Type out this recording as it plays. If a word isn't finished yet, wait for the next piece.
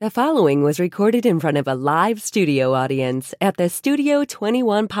The following was recorded in front of a live studio audience at the Studio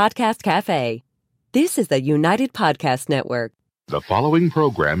 21 Podcast Cafe. This is the United Podcast Network. The following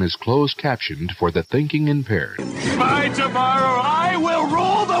program is closed captioned for the thinking impaired. By tomorrow, I will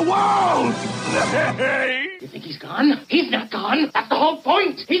rule the world! You think he's gone? He's not gone. That's the whole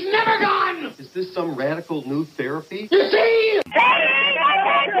point. He's never gone! Is this some radical new therapy? You see?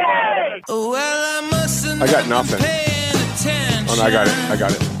 Well, I got nothing. Oh, no, I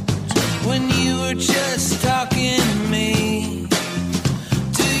got it. When you were just talking to me,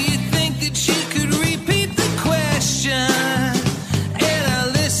 do you think that you could repeat the question? And I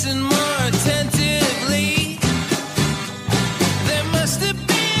listened more attentively. There must have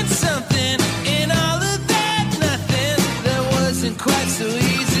been something in all of that nothing that wasn't quite so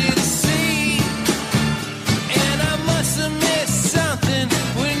easy to see. And I must have missed something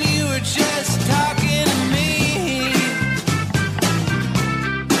when you were just talking to me.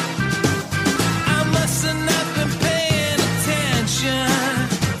 I must have not been paying attention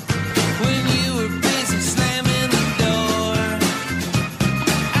when you were busy slamming the door.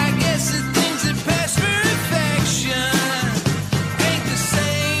 I guess the things that pass for affection ain't the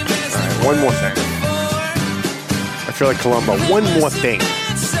same as they One more were thing. before. I feel like Columbo. One more thing.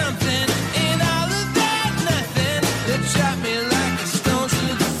 Something in all of that nothing that dropped me like a stone to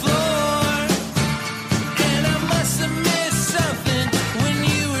the floor. And I must have missed something when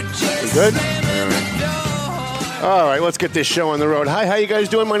you were just good? slamming the door. All right, let's get this show on the road. Hi, how you guys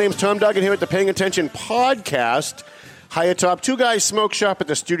doing? My name's Tom Duggan here at the Paying Attention Podcast. Hi atop Two Guys Smoke Shop at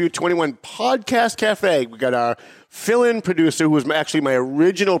the Studio 21 Podcast Cafe. We got our fill-in producer, who was actually my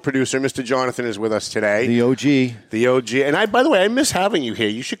original producer, Mr. Jonathan, is with us today. The OG. The OG. And by the way, I miss having you here.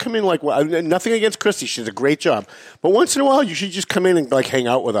 You should come in nothing against Christy. She does a great job. But once in a while, you should just come in and hang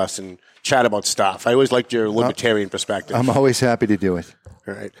out with us and chat about stuff. I always liked your libertarian perspective. I'm always happy to do it.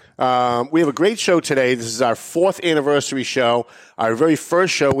 All right. We have a great show today. This is our 4th anniversary show. Our very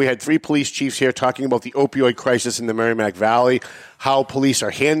first show, we had 3 police chiefs here talking about the opioid crisis in the Merrimack Valley, how police are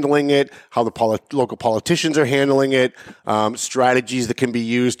handling it, how the local politicians are handling it, strategies that can be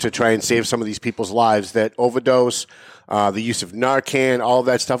used to try and save some of these people's lives that overdose, the use of Narcan, all of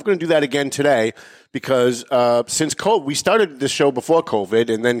that stuff. We're going to do that again today because since COVID, we started this show before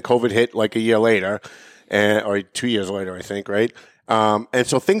COVID, and then COVID hit like a year later, or 2 years later, I think, right? And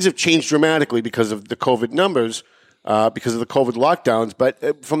so things have changed dramatically because of the COVID numbers, because of the COVID lockdowns.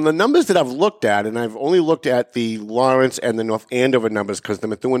 But from the numbers that I've looked at, and I've only looked at the Lawrence and the North Andover numbers because the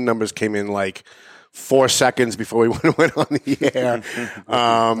Methuen numbers came in like 4 seconds before we went on the air.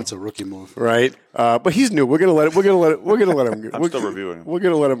 That's a rookie move, right? But he's new. We're gonna let him go. I'm still reviewing. We're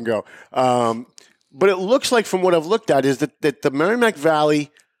gonna let him go. But it looks like, from what I've looked at, is that the Merrimack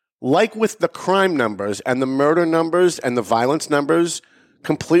Valley, like with the crime numbers and the murder numbers and the violence numbers,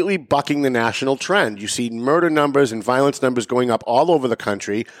 completely bucking the national trend. You see murder numbers and violence numbers going up all over the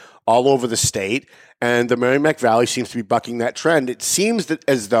country, all over the state, and the Merrimack Valley seems to be bucking that trend. It seems that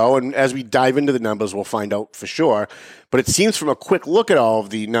as though, and as we dive into the numbers, we'll find out for sure, but it seems from a quick look at all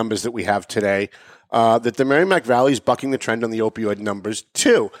of the numbers that we have today, that the Merrimack Valley is bucking the trend on the opioid numbers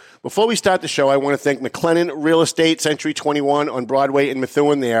too. Before we start the show, I want to thank McLennan Real Estate, Century 21 on Broadway in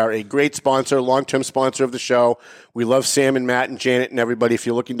Methuen. They are a great sponsor, long-term sponsor of the show. We love Sam and Matt and Janet and everybody. If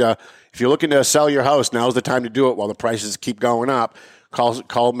you're looking to sell your house, now's the time to do it while the prices keep going up. Call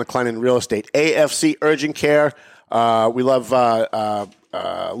McLennan Real Estate. AFC Urgent Care. We love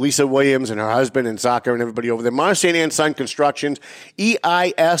Lisa Williams and her husband and Zaka and everybody over there. Marsan and Son Constructions,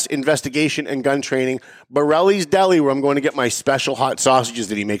 EIS Investigation and Gun Training, Borelli's Deli, where I'm going to get my special hot sausages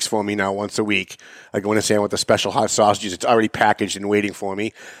that he makes for me now once a week. I go in and say I want the special hot sausages. It's already packaged and waiting for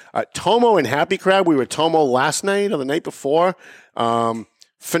me. Tomo and Happy Crab. We were at Tomo last night or the night before.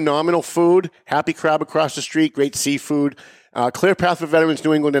 Phenomenal food. Happy Crab across the street. Great seafood. Clear Path for Veterans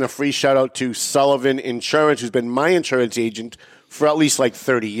New England, and a free shout out to Sullivan Insurance, who's been my insurance agent for at least like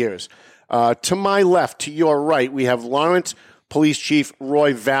 30 years. To my left, to your right, we have Lawrence Police Chief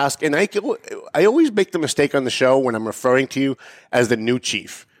Roy Vask. And I always make the mistake on the show when I'm referring to you as the new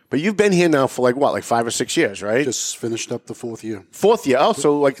chief. But you've been here now for like 5 or 6 years, right? Just finished up the 4th year. 4th year. Oh,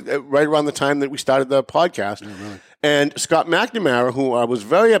 so right around the time that we started the podcast. Yeah, really. And Scott McNamara, who I was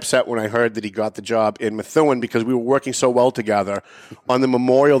very upset when I heard that he got the job in Methuen because we were working so well together on the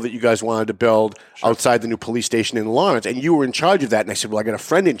memorial that you guys wanted to build outside the new police station in Lawrence. And you were in charge of that. And I said, well, I got a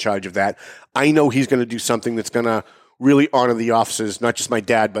friend in charge of that. I know he's going to do something that's going to really honor the officers, not just my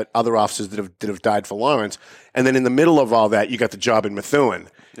dad, but other officers that have died for Lawrence. And then in the middle of all that, you got the job in Methuen.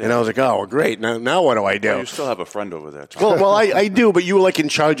 And I was like, oh, great. Now what do I do? Well, you still have a friend over there, Tom. Well, I do, but you were like in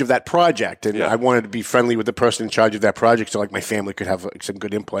charge of that project, and I wanted to be friendly with the person in charge of that project so like my family could have some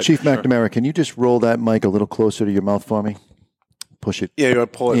good input. Chief McNamara, can you just roll that mic a little closer to your mouth for me? Push it. Yeah, you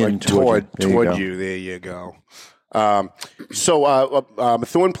pull it like toward you. There you go. Methuen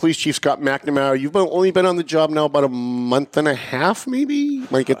Police Chief Scott McNamara, you've only been on the job now about a month and a half, maybe?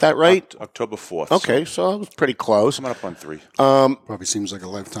 Might I get that right? October 4th. Okay, so I was pretty close. Coming up on 3. Probably seems like a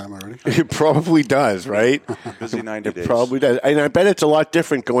lifetime already. It probably does, right? Busy 90 days. It probably does. And I bet it's a lot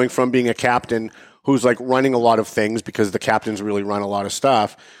different going from being a captain who's like running a lot of things because the captains really run a lot of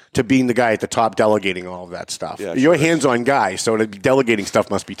stuff to being the guy at the top delegating all of that stuff. Yeah, you're a hands-on guy, so the delegating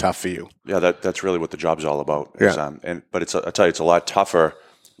stuff must be tough for you. Yeah, that's really what the job's all about. Yeah. But I tell you, it's a lot tougher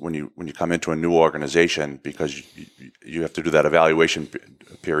when you come into a new organization because you have to do that evaluation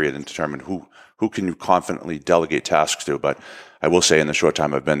period and determine who can you confidently delegate tasks to. But I will say in the short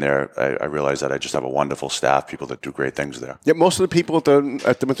time I've been there, I realize that I just have a wonderful staff, people that do great things there. Yeah, most of the people at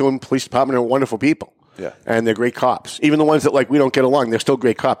the Methuen Police Department are wonderful people. Yeah. And they're great cops. Even the ones that we don't get along, they're still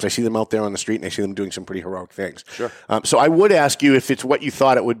great cops. I see them out there on the street and I see them doing some pretty heroic things. Sure. So I would ask you if it's what you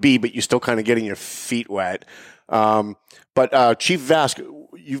thought it would be, but you're still kind of getting your feet wet. But Chief Vask,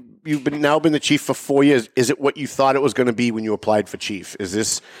 you've now been the chief for 4 years. Is it what you thought it was going to be when you applied for chief? Is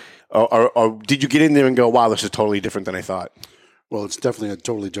this, or did you get in there and go, wow, this is totally different than I thought? Well, it's definitely a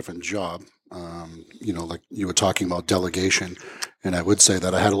totally different job. Like you were talking about delegation, and I would say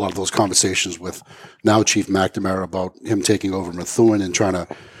that I had a lot of those conversations with now Chief McNamara about him taking over Methuen and trying to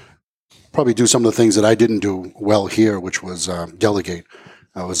probably do some of the things that I didn't do well here, which was delegate.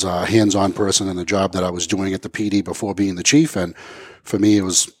 I was a hands-on person in the job that I was doing at the PD before being the chief, and for me, it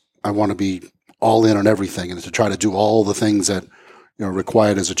was I want to be all in on everything, and to try to do all the things that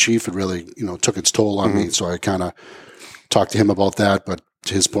required as a chief. It really took its toll on me. So I kind of talked to him about that, but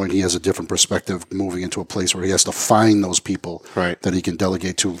to his point, he has a different perspective moving into a place where he has to find those people that he can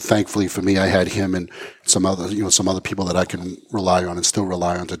delegate to. Thankfully for me, I had him and some other people that I can rely on and still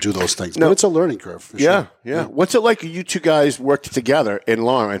rely on to do those things. But it's a learning curve. For sure. Yeah. What's it like you two guys worked together in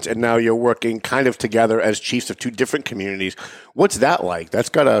Lawrence and now you're working kind of together as chiefs of two different communities? What's that like? That's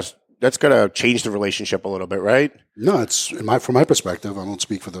got to change the relationship a little bit, right? No, it's from my perspective. I won't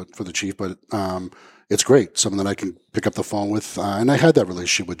speak for the chief, but it's great. Someone that I can pick up the phone with, and I had that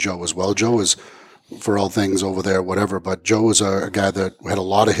relationship with Joe as well. Joe is, for all things over there, whatever. But Joe is a guy that had a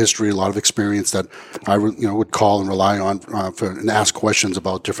lot of history, a lot of experience that I would call and rely on and ask questions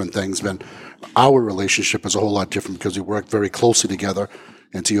about different things. But our relationship is a whole lot different because we worked very closely together.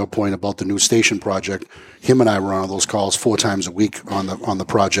 And to your point about the new station project, him and I were on those calls 4 times a week on the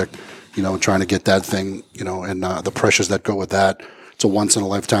project, trying to get that thing, and the pressures that go with that. It's a once in a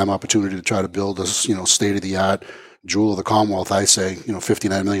lifetime opportunity to try to build a state of the art jewel of the Commonwealth. I say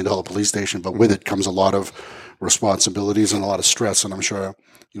 $59 million police station, but with it comes a lot of responsibilities and a lot of stress. And I'm sure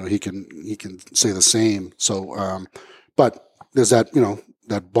he can say the same. So, but there's that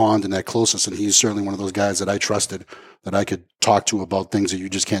that bond and that closeness, and he's certainly one of those guys that I trusted that I could talk to about things that you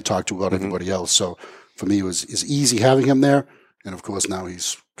just can't talk to about everybody else. So for me, it was easy having him there. And of course, now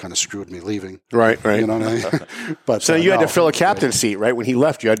he's kind of screwed me leaving. Right. You know what I mean? But so you had to fill a captain's seat, right? When he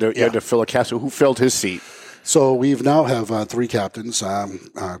left, you had to fill a captain. Who filled his seat? So we've now have 3 captains: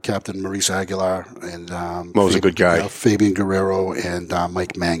 Captain Maurice Aguilar and Mo's a good guy. Fabian Guerrero and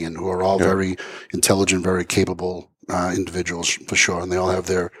Mike Mangan, who are all very intelligent, very capable individuals for sure, and they all have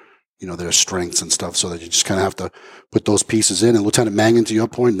their strengths and stuff. So that you just kind of have to put those pieces in. And Lieutenant Mangan, to your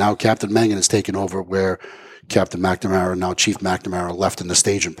point, now Captain Mangan has taken over where Captain McNamara, now Chief McNamara, left in the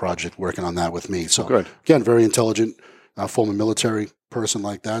staging project working on that with me. So good. Again, very intelligent, former military person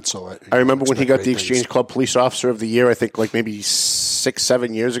like that. So I remember when he got the Exchange Club Police Officer of the Year, I think like maybe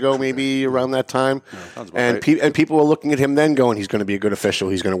 6-7 years ago, maybe around that time. And people were looking at him then going, he's going to be a good official.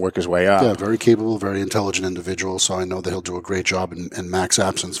 He's going to work his way up. Yeah, very capable, very intelligent individual. So I know that he'll do a great job in Mac's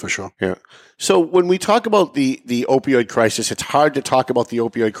absence for sure. Yeah. So when we talk about the opioid crisis, it's hard to talk about the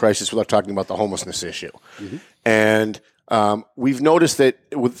opioid crisis without talking about the homelessness issue. Mm-hmm. And we've noticed that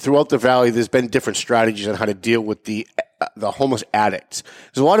throughout the valley, there's been different strategies on how to deal with the homeless addicts.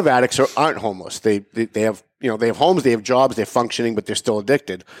 There's a lot of addicts who aren't homeless. They have they have homes, they have jobs, they're functioning, but they're still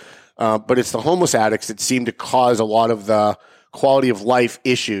addicted. But it's the homeless addicts that seem to cause a lot of the quality of life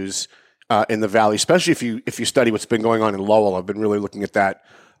issues in the valley, especially if you study what's been going on in Lowell. I've been really looking at that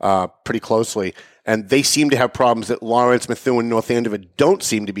pretty closely. And they seem to have problems that Lawrence, Methuen, North Andover don't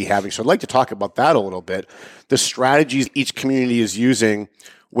seem to be having. So I'd like to talk about that a little bit. The strategies each community is using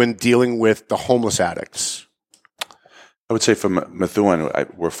when dealing with the homeless addicts. I would say for Methuen,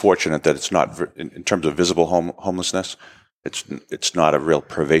 we're fortunate that it's not, in terms of visible homelessness, it's not a real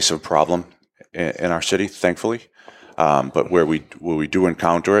pervasive problem in our city, thankfully. But where we do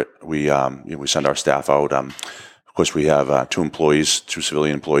encounter it, we send our staff out. Of course, we have two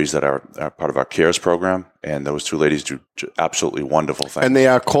civilian employees that are part of our CARES program, and those two ladies do absolutely wonderful things. And they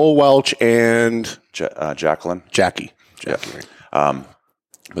are Cole Welch and Jacqueline. Jackie. Yeah.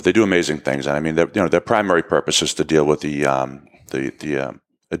 But they do amazing things, and I mean, their primary purpose is to deal with the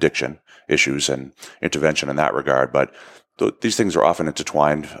addiction issues and intervention in that regard. But these things are often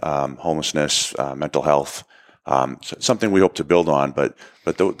intertwined: homelessness, mental health. Something we hope to build on, but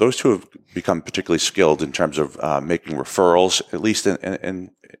those two have become particularly skilled in terms of making referrals, at least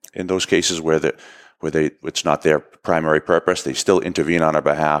in those cases where it's not their primary purpose. They still intervene on our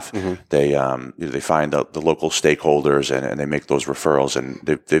behalf. Mm-hmm. They find the local stakeholders and they make those referrals, and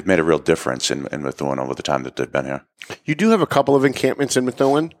they've made a real difference in Methuen over the time that they've been here. You do have a couple of encampments in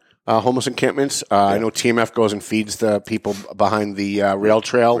Methuen. Homeless encampments. I know TMF goes and feeds the people behind the rail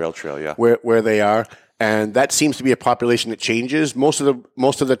trail. Rail trail, yeah. Where they are. And that seems to be a population that changes. Most of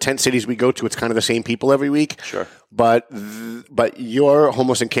the tent cities we go to, it's kind of the same people every week. Sure. But your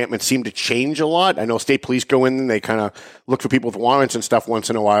homeless encampments seem to change a lot. I know state police go in and they kind of look for people with warrants and stuff once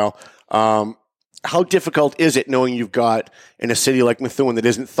in a while. How difficult is it, knowing you've got in a city like Methuen that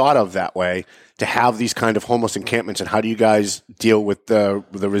isn't thought of that way, to have these kind of homeless encampments? And how do you guys deal with the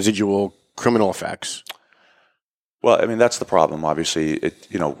residual criminal effects? Well, I mean, that's the problem. Obviously,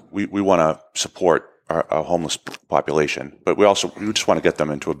 we want to support our homeless population, but we just want to get them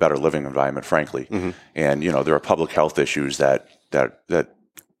into a better living environment, frankly. Mm-hmm. And there are public health issues that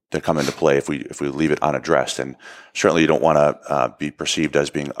come into play if we leave it unaddressed. And certainly, you don't want to be perceived as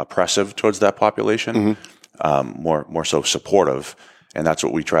being oppressive towards that population. Mm-hmm. More so supportive, and that's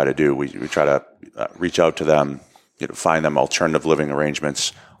what we try to do. We try to reach out to them, find them alternative living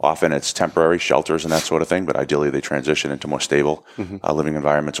arrangements. Often it's temporary shelters and that sort of thing, but ideally they transition into more stable living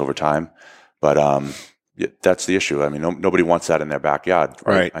environments over time. But that's the issue. I mean, nobody wants that in their backyard,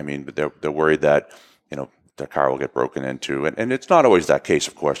 right? I mean, but they're worried that their car will get broken into, and it's not always that case,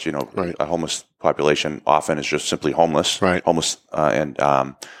 of course. A homeless population often is just simply homeless, right? Homeless, and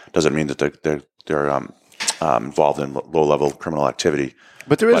doesn't mean that they're involved in low level criminal activity.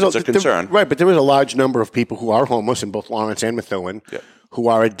 But it's a concern, right? But there is a large number of people who are homeless in both Lawrence and Methuen. Yeah. Who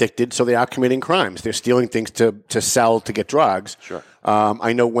are addicted, so they are committing crimes. They're stealing things to sell to get drugs. Sure.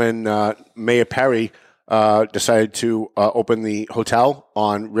 I know when Mayor Perry decided to open the hotel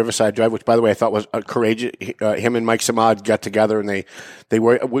on Riverside Drive, which, by the way, I thought was courageous. Him and Mike Samad got together, and it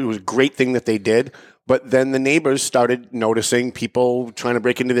was a great thing that they did. But then the neighbors started noticing people trying to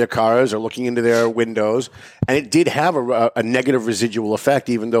break into their cars or looking into their windows, and it did have a negative residual effect,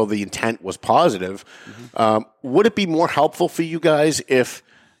 even though the intent was positive. Mm-hmm. Would it be more helpful for you guys if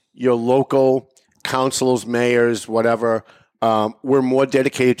your local councils, mayors, whatever, were more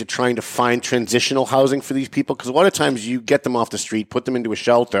dedicated to trying to find transitional housing for these people? Because a lot of times you get them off the street, put them into a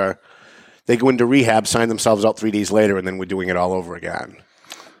shelter, they go into rehab, sign themselves out 3 days later, and then we're doing it all over again.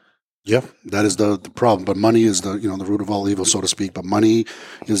 Yeah, that is the problem. But money is the root of all evil, so to speak. But money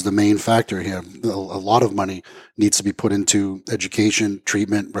is the main factor here. A lot of money needs to be put into education,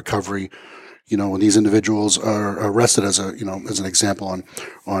 treatment, recovery. When these individuals are arrested, as an example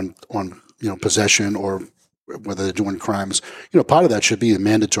on possession or whether they're doing crimes, part of that should be a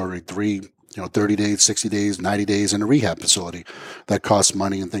mandatory 30 days, 60 days, 90 days in a rehab facility. That costs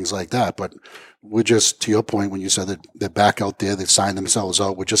money and things like that. But we're just, to your point, when you said that they're back out there, they signed themselves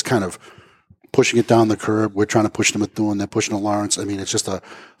out, we're just kind of pushing it down the curb. We're trying to push them at Methuen, they're pushing to Lawrence. I mean, it's just a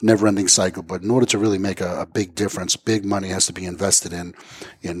never-ending cycle. But in order to really make a big difference, big money has to be invested in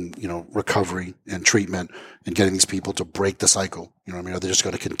recovery and treatment and getting these people to break the cycle. Or they're just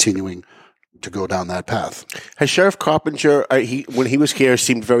going to continuing to go down that path. Has Sheriff Coppinger, when he was here,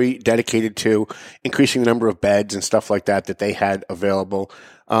 seemed very dedicated to increasing the number of beds and stuff like that they had available.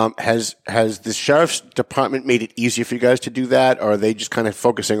 Has the Sheriff's Department made it easier for you guys to do that, or are they just kind of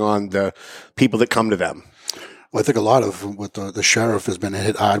focusing on the people that come to them? Well, I think a lot of what the Sheriff has been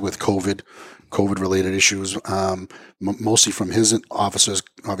hit hard with COVID-related issues, mostly from his officers.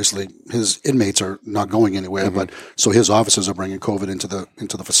 Obviously, his inmates are not going anywhere, but so his officers are bringing COVID into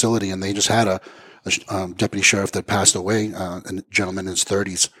the facility, and they just had a deputy sheriff that passed away, a gentleman in his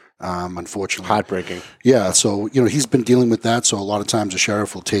 30s, unfortunately. Heartbreaking. Yeah, so he's been dealing with that. So a lot of times the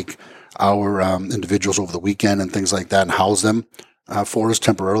sheriff will take our individuals over the weekend and things like that and house them for us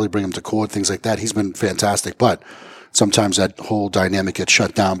temporarily, bring them to court, things like that. He's been fantastic, but sometimes that whole dynamic gets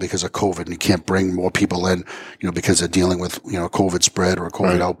shut down because of COVID, and you can't bring more people in, because they're dealing with, COVID spread or a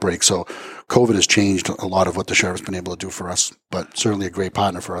COVID outbreak. So COVID has changed a lot of what the sheriff's been able to do for us, but certainly a great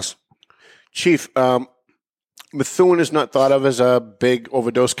partner for us. Chief, Methuen is not thought of as a big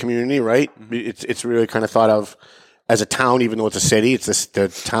overdose community, right? It's really kind of thought of as a town, even though it's a city. It's the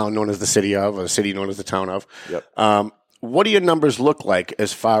town known as the city of, or the city known as the town of. Yep. What do your numbers look like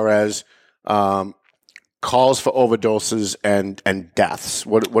as far as calls for overdoses and deaths?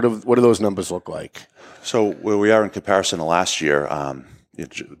 What do those numbers look like? So where we are in comparison to last year,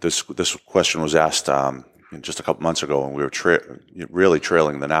 this question was asked just a couple months ago, and we were really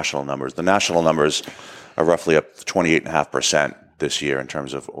trailing the national numbers. The national numbers are roughly up 28.5% this year in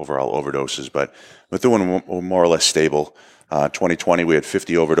terms of overall overdoses, but Methuen were more or less stable. 2020 we had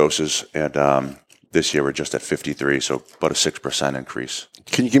 50 overdoses, and this year we're just at 53, so about a 6% increase.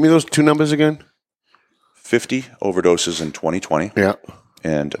 Can you give me those two numbers again? 50 overdoses in 2020. Yeah.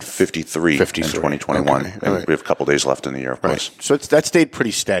 And 53 in 2021. Okay. And Right. we have a couple days left in the year, of course. So that stayed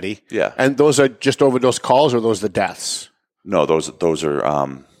pretty steady. Yeah. And those are just overdose calls, or those the deaths? No, those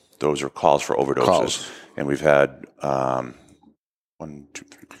are calls for overdoses. Calls. And we've had 1, 2,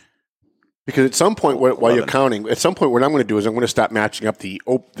 3. Because at some point, while 11. you're counting, at some point, what I'm going to do is I'm going to start matching up the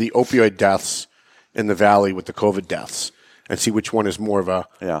opioid deaths in the valley with the COVID deaths, and see which one is more of a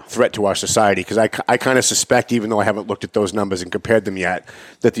threat to our society. Because I kind of suspect, even though I haven't looked at those numbers and compared them yet,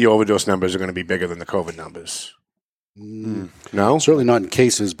 that the overdose numbers are going to be bigger than the COVID numbers. No? Certainly not in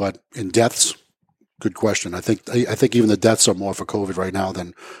cases, but in deaths. Good question. I think even the deaths are more for COVID right now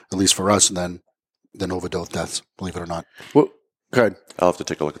than, at least for us, than overdose deaths, believe it or not. Well, good. I'll have to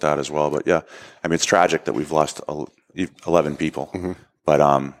take a look at that as well. But yeah, I mean, it's tragic that we've lost 11 people. Mm-hmm. But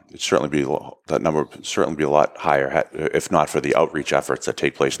that number would certainly be a lot higher if not for the outreach efforts that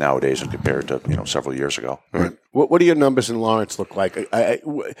take place nowadays and compared to several years ago. Right. What do your numbers in Lawrence look like?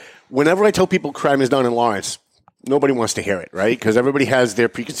 Whenever I tell people crime is down in Lawrence, nobody wants to hear it, right? Because everybody has their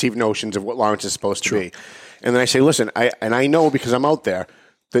preconceived notions of what Lawrence is supposed to be. And then I say, listen, I know because I'm out there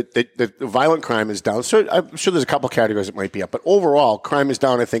that the violent crime is down. So I'm sure there's a couple categories that might be up, but overall, crime is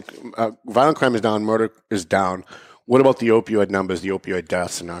down. I think violent crime is down, murder is down. What about the opioid numbers, the opioid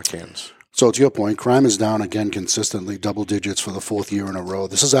deaths in Narcans? So to your point, crime is down again consistently, double digits for the 4th year in a row.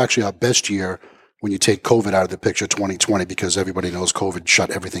 This is actually our best year when you take COVID out of the picture, 2020, because everybody knows COVID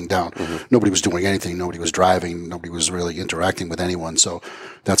shut everything down. Mm-hmm. Nobody was doing anything. Nobody was driving. Nobody was really interacting with anyone. So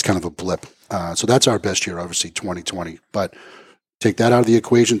that's kind of a blip. So that's our best year, obviously, 2020. But take that out of the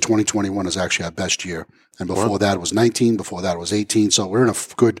equation, 2021 is actually our best year. And before that, it was 19. Before that, it was 18. So we're in a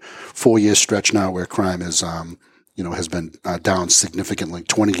good 4-year stretch now where crime is has been down significantly,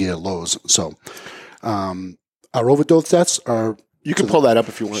 20-year lows. So our overdose deaths are... You can pull that up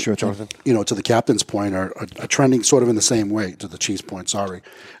if you want, sure, Jonathan. To the captain's point, are trending sort of in the same way, to the chief's point, sorry.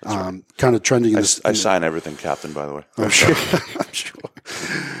 Kind of trending in this... I sign everything, Captain, by the way. I'm sure. I'm sure.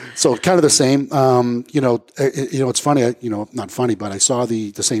 So kind of the same. It's funny, not funny, but I saw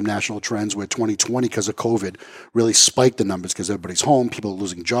the same national trends where 2020, because of COVID, really spiked the numbers because everybody's home, people are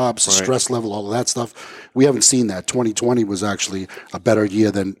losing jobs, the stress level, all of that stuff. We haven't seen that. 2020 was actually a better year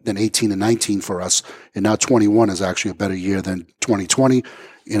than 18 and 19 for us, and now 21 is actually a better year than 2020.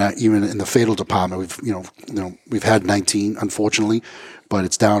 Even in the fatal department, we've had 19, unfortunately, but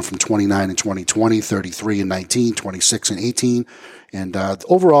it's down from 29 in 2020, 33 in 19, 26 in 18. And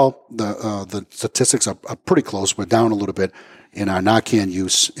overall, the statistics are pretty close. We're down a little bit, and our Narcan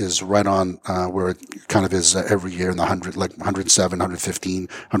use is right on where it kind of is every year in the 107, 115,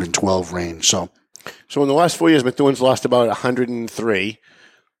 112 range. So in the last 4 years, Methuen's lost about 103.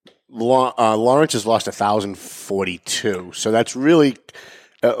 Lawrence has lost 1,042. So that's really,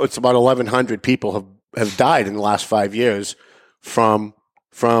 it's about 1,100 people have died in the last 5 years from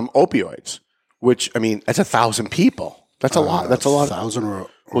opioids, which, I mean, that's 1,000 people. That's a lot. That's a lot. 1,000 or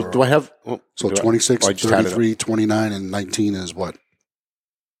well, do I have? So 26, 33, 29, and 19 is what?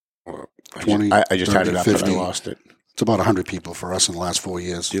 20, I just 30, had it up, 50. but I lost it. It's about 100 people for us in the last 4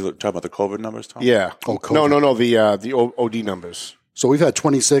 years. Do you talk about the COVID numbers, Tom? Yeah. Oh, COVID. No. The OD numbers. So we've had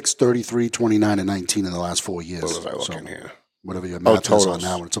 26, 33, 29, and 19 in the last 4 years. What was I looking here? Whatever your math is on totals.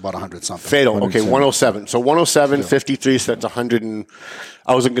 that one, it's about 100 something. Fatal. Okay, 107. So 107, 53, so that's 100 and...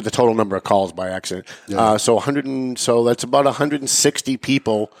 I was looking at the total number of calls by accident. Yeah. So that's about 160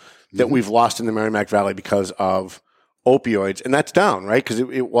 people that we've lost in the Merrimack Valley because of opioids. And that's down, right? Because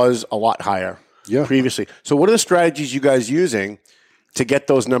it was a lot higher previously. So what are the strategies you guys using to get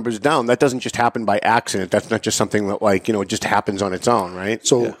those numbers down? That doesn't just happen by accident. That's not just something that it just happens on its own, right?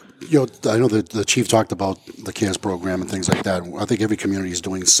 So... I know the chief talked about the CARES program and things like that. I think every community is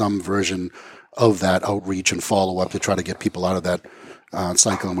doing some version of that outreach and follow up to try to get people out of that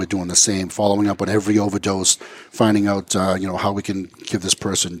cycle, and we're doing the same, following up on every overdose, finding out how we can give this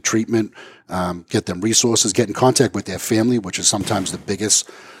person treatment, get them resources, get in contact with their family, which is sometimes the biggest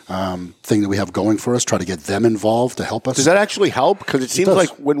thing that we have going for us. Try to get them involved to help us. Does that actually help? Because it seems like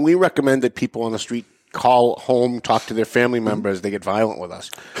when we recommend that people on the street call home, talk to their family members, they get violent with us.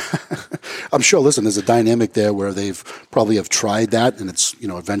 I'm sure, listen, there's a dynamic there where they've probably have tried that, and it's,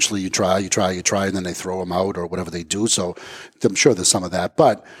 eventually you try, and then they throw them out or whatever they do. So I'm sure there's some of that.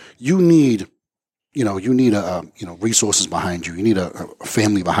 But you need resources behind you. You need a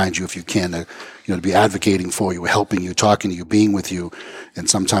family behind you if you can, to be advocating for you, helping you, talking to you, being with you, and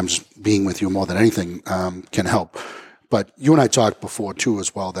sometimes being with you more than anything can help. But you and I talked before too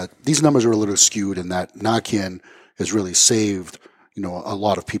as well that these numbers are a little skewed, and that Narcan has really saved a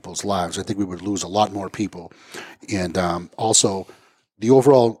lot of people's lives. I think we would lose a lot more people, and also the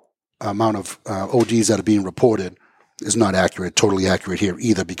overall amount of ODs that are being reported is not totally accurate here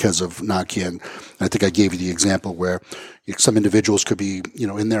either because of Narcan. And I think I gave you the example where some individuals could be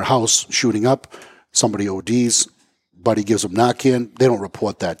in their house shooting up, somebody ODs, buddy gives them Narcan, they don't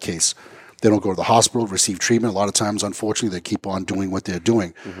report that case. They don't go to the hospital, receive treatment. A lot of times, unfortunately, they keep on doing what they're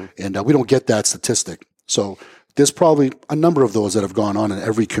doing. Mm-hmm. And we don't get that statistic. So there's probably a number of those that have gone on in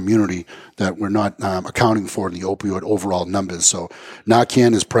every community that we're not accounting for in the opioid overall numbers. So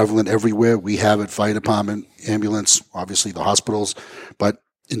Narcan is prevalent everywhere. We have it, fire department, ambulance, obviously the hospitals, but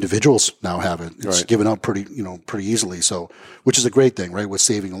individuals now have it. It's given out pretty easily. So, which is a great thing, right? We're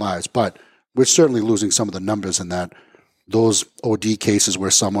saving lives, but we're certainly losing some of the numbers in that. Those OD cases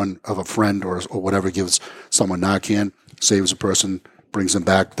where someone of a friend or whatever gives someone Narcan, saves a person, brings them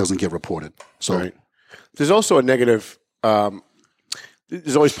back, doesn't get reported. So there's also a negative.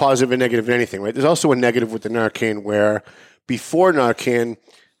 There's always positive and negative in anything, right? There's also a negative with the Narcan where before Narcan,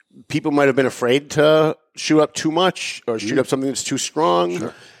 people might have been afraid to shoot up too much or shoot up something that's too strong.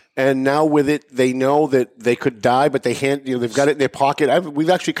 Sure. And now with it, they know that they could die, but they've got it in their pocket. We've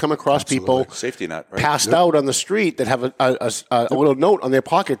actually come across people safety net, right? Passed out on the street that have a little note on their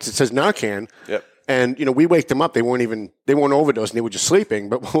pockets that says Narcan. Yep. And we waked them up. They weren't overdosing. They were just sleeping.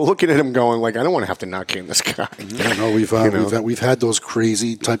 But we're looking at them going like, I don't want to have to Narcan this guy. Yeah, no, we've had those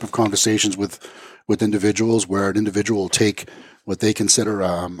crazy type of conversations with individuals where an individual will take what they consider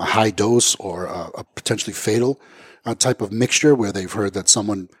a high dose or a potentially fatal type of mixture where they've heard that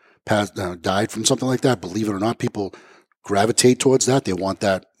someone died from something like that. Believe it or not, people gravitate towards that. They want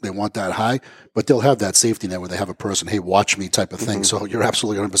that high, but they'll have that safety net where they have a person, hey, watch me type of thing. Mm-hmm. So you're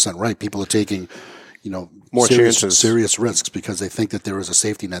absolutely 100% right. People are taking, more serious risks because they think that there is a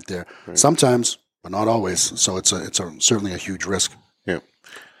safety net there. Right. Sometimes, but not always. So it's certainly a huge risk. Yeah.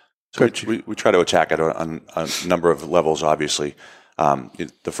 So we try to attack it on a number of levels, obviously.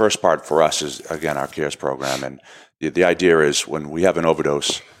 The first part for us is, again, our CARES program. And the idea is when we have an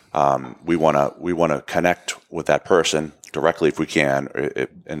overdose, we want to connect with that person directly if we can,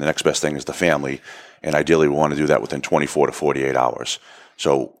 and the next best thing is the family, and ideally we want to do that within 24 to 48 hours.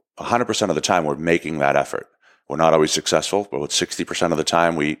 So 100% of the time we're making that effort. We're not always successful, but with 60% of the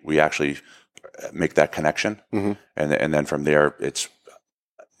time we actually make that connection, mm-hmm. and then from there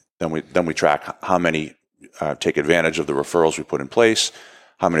then we track how many take advantage of the referrals we put in place,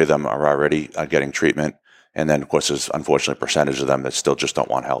 how many of them are already getting treatment. And then, of course, there's unfortunately a percentage of them that still just don't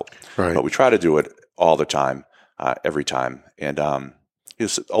want help. Right. But we try to do it all the time, every time. And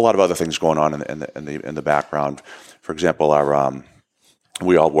there's a lot of other things going on in the background. For example,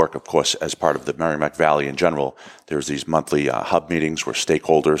 we all work, of course, as part of the Merrimack Valley in general. There's these monthly hub meetings where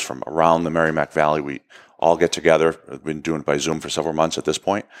stakeholders from around the Merrimack Valley, we all get together. We've been doing it by Zoom for several months at this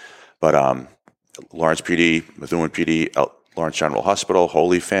point. But Lawrence PD, Methuen PD, Lawrence General Hospital,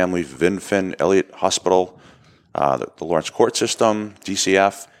 Holy Family, VinFin, Elliott Hospital, the Lawrence Court System,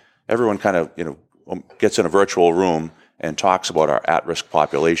 DCF, everyone kind of gets in a virtual room and talks about our at-risk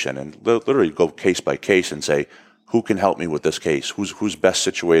population and literally go case by case and say, who can help me with this case? Who's best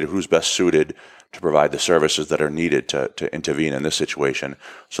situated? Who's best suited to provide the services that are needed to intervene in this situation?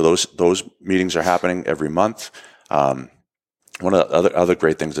 So those meetings are happening every month. One of the other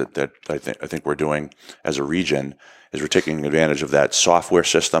great things that I think we're doing as a region is we're taking advantage of that software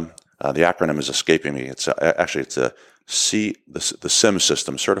system. The acronym is escaping me. It's the SIM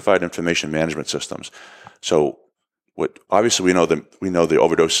system, Certified Information Management Systems. So obviously we know the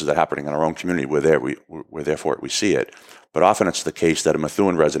overdoses that are happening in our own community. We're there. We're there for it. We see it. But often it's the case that a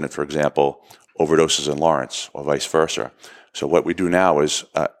Methuen resident, for example, overdoses in Lawrence or vice versa. So what we do now is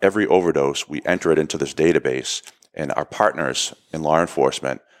every overdose, we enter it into this database, and our partners in law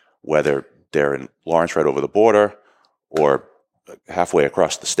enforcement, whether they're in Lawrence right over the border or halfway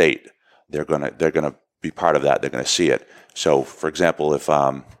across the state, they're gonna be part of that. They're going to see it. So, for example, if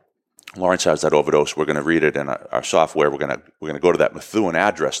Lawrence has that overdose, we're going to read it in our software. We're going to go to that Methuen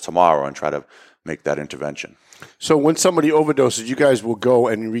address tomorrow and try to make that intervention. So when somebody overdoses, you guys will go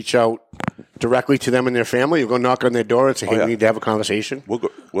and reach out directly to them and their family? You'll go knock on their door and say, hey, we need to have a conversation?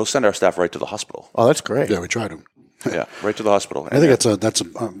 We'll send our staff right to the hospital. Oh, that's great. Yeah, we try to. Yeah, right to the hospital. I think that's a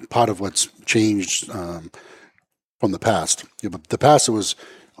part of what's changed from the past. Yeah, but the past, it was,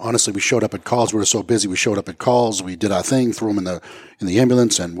 honestly, we showed up at calls. We were so busy. We showed up at calls. We did our thing, threw them in the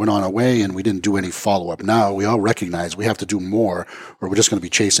ambulance, and went on our way. And we didn't do any follow up. Now we all recognize we have to do more, or we're just going to be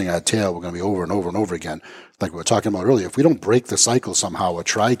chasing our tail. We're going to be over and over and over again, like we were talking about earlier. If we don't break the cycle somehow, or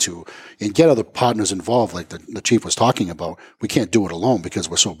try to, and get other partners involved, like the chief was talking about, we can't do it alone because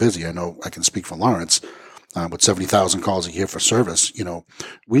we're so busy. I know I can speak for Lawrence. With 70,000 calls a year for service,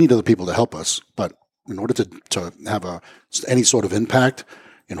 we need other people to help us. But in order to have any sort of impact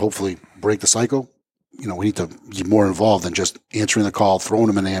and hopefully break the cycle, we need to be more involved than just answering the call, throwing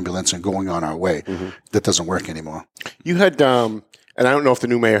them in the ambulance, and going on our way. Mm-hmm. That doesn't work anymore. You had, and I don't know if the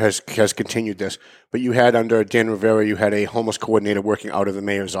new mayor has continued this, but you had under Dan Rivera, you had a homeless coordinator working out of the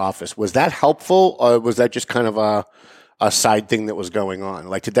mayor's office. Was that helpful, or was that just kind of a side thing that was going on?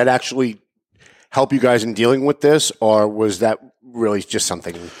 Like, did that actually help you guys in dealing with this, or was that really just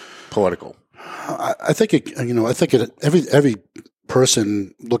something political? I think every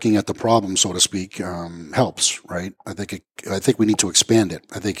person looking at the problem, so to speak, helps, right? I think we need to expand it.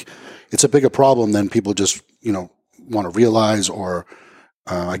 I think it's a bigger problem than people just want to realize, or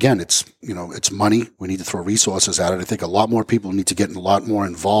again, it's money. We need to throw resources at it. I think a lot more people need to get a lot more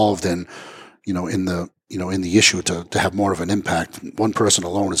involved in the issue to have more of an impact. One person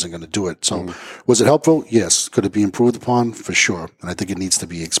alone isn't going to do it. So was it helpful? Yes. Could it be improved upon? For sure. And I think it needs to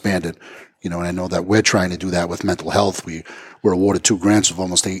be expanded. And I know that we're trying to do that with mental health. We were awarded 2 grants of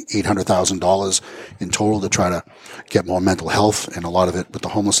almost $800,000 in total to try to get more mental health, and a lot of it with the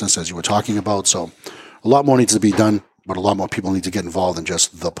homelessness, as you were talking about. So a lot more needs to be done, but a lot more people need to get involved than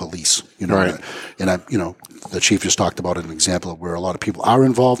just the police, Right. And the chief just talked about an example of where a lot of people are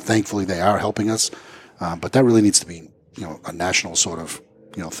involved. Thankfully, they are helping us. But that really needs to be, a national sort of,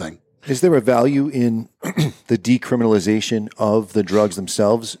 thing. Is there a value in the decriminalization of the drugs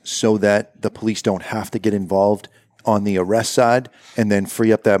themselves so that the police don't have to get involved on the arrest side, and then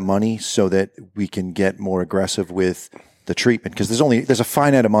free up that money so that we can get more aggressive with the treatment? Because there's a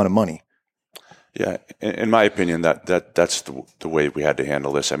finite amount of money. Yeah, in my opinion, that's the way we had to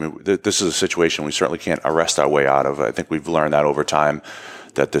handle this. I mean, this is a situation we certainly can't arrest our way out of. I think we've learned that over time,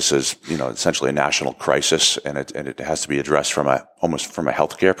 that this is, essentially a national crisis, and it has to be addressed almost from a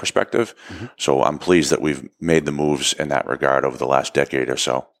healthcare perspective. Mm-hmm. So I'm pleased that we've made the moves in that regard over the last decade or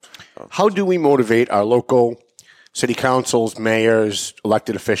so. How do we motivate our local city councils, mayors,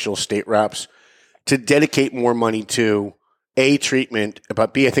 elected officials, state reps to dedicate more money to A, treatment,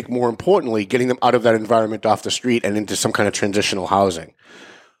 but B, I think more importantly, getting them out of that environment, off the street, and into some kind of transitional housing?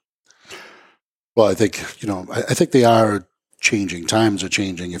 Well, I think, I think they are changing. Times are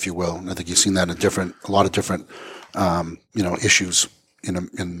changing, if you will. And I think you've seen that in a lot of different, issues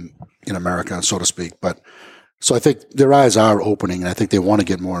in America, so to speak. But so I think their eyes are opening, and I think they want to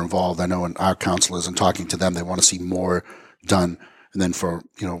get more involved. I know in our councilors and talking to them, they want to see more done. And then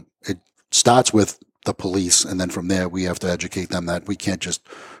it starts with the police, and then from there we have to educate them that we can't just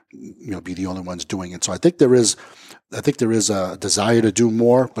be the only ones doing it. So I think there is a desire to do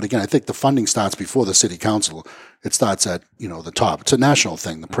more, but again, I think the funding starts before the city council. It starts at the top. It's a national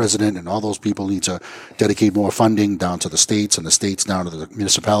thing. The president and all those people need to dedicate more funding down to the states, and the states down to the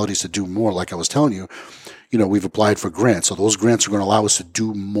municipalities to do more. Like I was telling you, we've applied for grants, so those grants are going to allow us to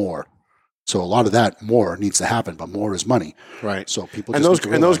do more. So a lot of that more needs to happen, but more is money, right? So people and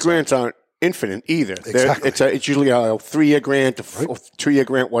those grants aren't infinite either. Exactly. It's usually a 3-year grant, a 2-year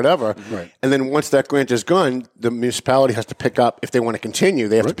grant, whatever. Right. And then once that grant is gone, the municipality has to pick up, if they want to continue,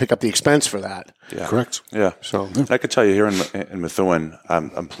 they have to pick up the expense for that. Yeah. Correct. Yeah. So I could tell you here in Methuen,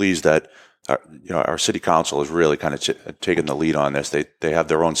 I'm pleased that our city council has really kind of taken the lead on this. They have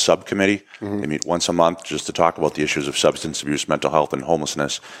their own subcommittee. Mm-hmm. They meet once a month just to talk about the issues of substance abuse, mental health, and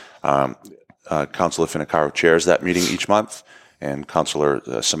homelessness. Councilor Finicaro chairs that meeting each month, and Councilor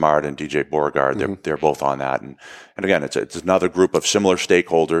Simard and DJ Beauregard, they're both on that. And again, it's another group of similar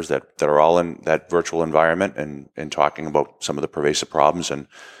stakeholders that are all in that virtual environment and talking about some of the pervasive problems and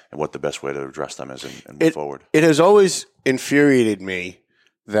what the best way to address them is and move forward. It has always infuriated me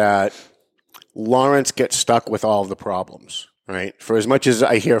that Lawrence gets stuck with all of the problems, right? For as much as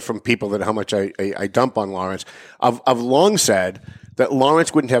I hear from people that how much I dump on Lawrence, I've long said that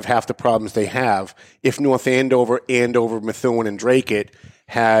Lawrence wouldn't have half the problems they have if North Andover, Methuen, and Dracut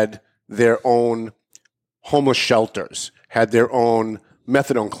had their own homeless shelters, had their own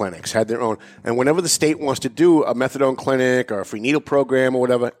methadone clinics, had their own. And whenever the state wants to do a methadone clinic or a free needle program or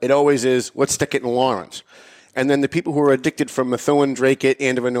whatever, it always is, let's stick it in Lawrence. And then the people who are addicted from Methuen, Dracut,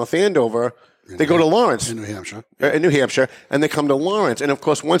 Andover, North Andover, they go to Lawrence. In New Hampshire. In New Hampshire, and they come to Lawrence. And, of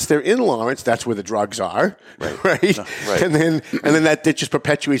course, once they're in Lawrence, that's where the drugs are, right? No, right. And then that just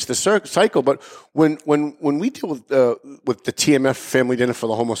perpetuates the cycle. But when we deal with the TMF Family Dinner for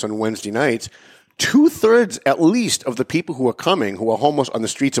the Homeless on Wednesday nights, 2/3 at least of the people who are coming, who are homeless on the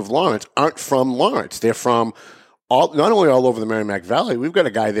streets of Lawrence, aren't from Lawrence. They're from not only all over the Merrimack Valley. We've got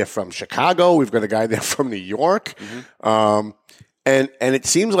a guy there from Chicago. We've got a guy there from New York. Mm-hmm. And it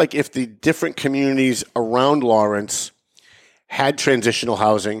seems like if the different communities around Lawrence had transitional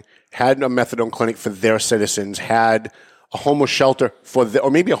housing, had a methadone clinic for their citizens, had a homeless shelter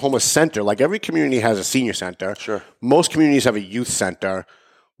or maybe a homeless center. Like every community has a senior center. Sure. Most communities have a youth center,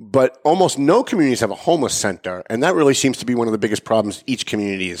 but almost no communities have a homeless center. And that really seems to be one of the biggest problems each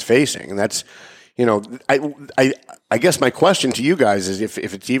community is facing. And that's, I guess my question to you guys is, if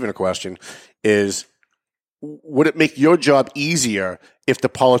it's even a question, is would it make your job easier if the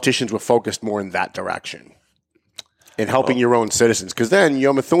politicians were focused more in that direction in helping your own citizens? Because then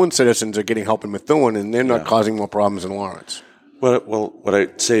your Methuen citizens are getting help in Methuen, and they're not causing more problems in Lawrence. Well, what I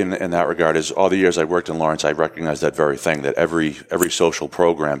say in that regard is, all the years I worked in Lawrence, I recognized that very thing, that every social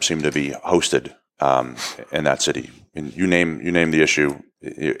program seemed to be hosted in that city. And you name the issue,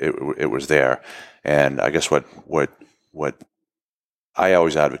 it was there. And I guess what I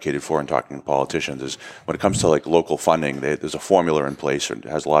always advocated for in talking to politicians is, when it comes to like local funding, there's a formula in place. It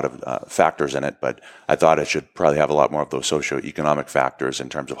has a lot of factors in it, but I thought it should probably have a lot more of those socioeconomic factors in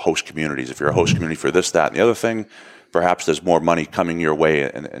terms of host communities. If you're a host community for this, that, and the other thing, perhaps there's more money coming your way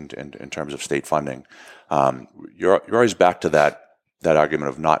in terms of state funding. You're always back to that argument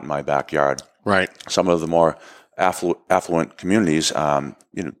of not in my backyard. Right. Some of the more affluent communities,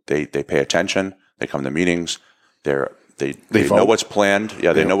 they pay attention. They come to meetings. They know what's planned.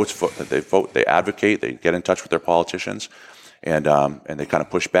 Yeah, they know they vote. They advocate. They get in touch with their politicians, and they kind of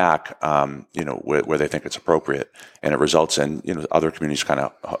push back, where they think it's appropriate, and it results in other communities kind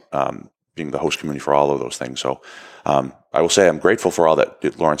of being the host community for all of those things. So I will say I'm grateful for all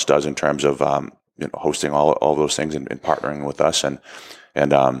that Lawrence does in terms of hosting all those things and partnering with us, and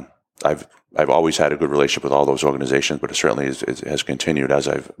I've always had a good relationship with all those organizations, but it certainly has continued as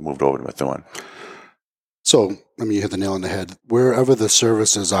I've moved over to Methuen. So, you hit the nail on the head. Wherever the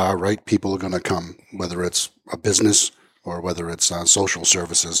services are, right, people are going to come, whether it's a business or whether it's social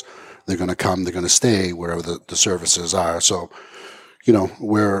services. They're going to come, they're going to stay wherever the services are. So,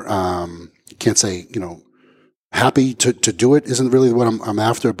 we're, can't say, happy to do it isn't really what I'm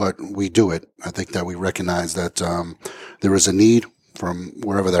after, but we do it. I think that we recognize that there is a need from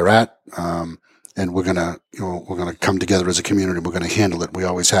wherever they're at. And we're gonna come together as a community. We're gonna handle it. We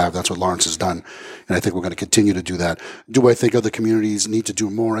always have. That's what Lawrence has done, and I think we're gonna continue to do that. Do I think other communities need to do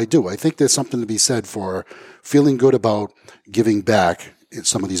more? I do. I think there's something to be said for feeling good about giving back in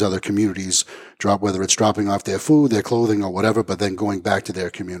some of these other communities. Whether it's dropping off their food, their clothing, or whatever, but then going back to their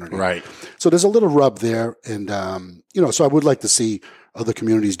community. Right. So there's a little rub there, and so I would like to see other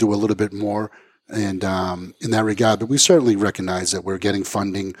communities do a little bit more. And in that regard, but we certainly recognize that we're getting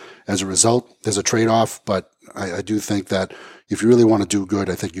funding as a result. There's a trade-off, but I do think that if you really want to do good,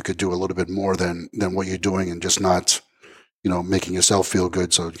 I think you could do a little bit more than what you're doing, and just not, making yourself feel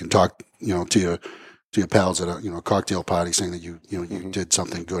good so you can talk, to your pals at a cocktail party saying that you did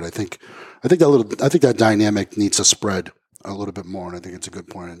something good. I think that dynamic needs to spread a little bit more, and I think it's a good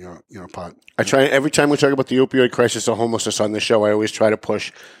point on your part. I try every time we talk about the opioid crisis or homelessness on the show. I always try to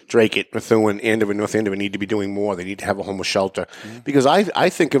push Dracut, Methuen, Andover, North Andover need to be doing more. They need to have a homeless shelter, because I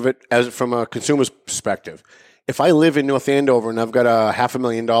think of it as from a consumer's perspective. If I live in North Andover and I've got a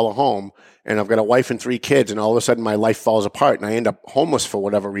 $500,000 home and I've got a wife and 3 kids, and all of a sudden my life falls apart and I end up homeless for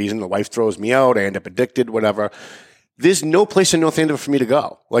whatever reason, the wife throws me out, I end up addicted, whatever. There's no place in North Andover for me to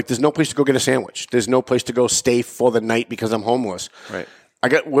go. Like, there's no place to go get a sandwich. There's no place to go stay for the night because I'm homeless. Right.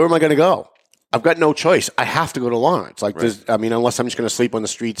 Where am I going to go? I've got no choice. I have to go to Lawrence. Unless I'm just going to sleep on the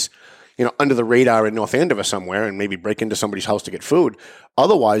streets, under the radar in North Andover somewhere, and maybe break into somebody's house to get food.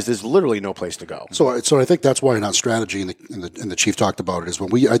 Otherwise, there's literally no place to go. So I think that's why in our strategy, and the chief talked about it, is when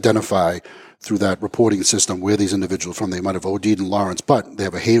we identify through that reporting system where these individuals are from, they might have OD'd in Lawrence, but they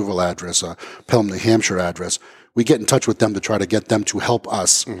have a Haverhill address, a Pelham, New Hampshire address. We get in touch with them to try to get them to help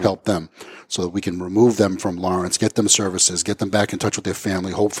us help them, so that we can remove them from Lawrence, get them services, get them back in touch with their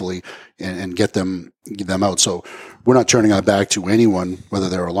family, hopefully, and get them out. So we're not turning our back to anyone, whether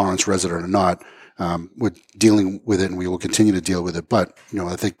they're a Lawrence resident or not. We're dealing with it, and we will continue to deal with it. But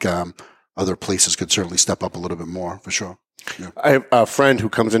I think other places could certainly step up a little bit more for sure. Yeah. I have a friend who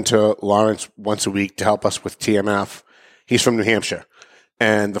comes into Lawrence once a week to help us with TMF. He's from New Hampshire.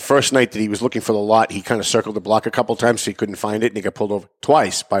 And the first night that he was looking for the lot, he kind of circled the block a couple of times so he couldn't find it, and he got pulled over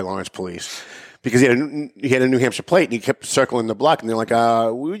twice by Lawrence police because he had a New Hampshire plate, and he kept circling the block. And they're like,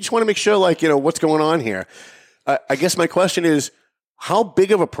 we just want to make sure, what's going on here? I guess my question is, how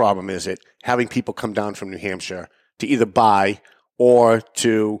big of a problem is it having people come down from New Hampshire to either buy or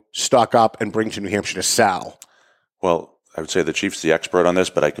to stock up and bring to New Hampshire to sell? Well, I would say the chief's the expert on this,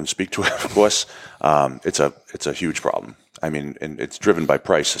 but I can speak to it, of course. It's a huge problem. I mean, and it's driven by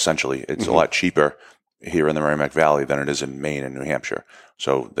price, essentially. It's a lot cheaper here in the Merrimack Valley than it is in Maine and New Hampshire.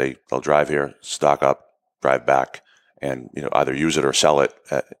 So they'll drive here, stock up, drive back, and either use it or sell it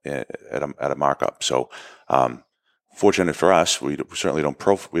at a markup. So, fortunate for us, we certainly don't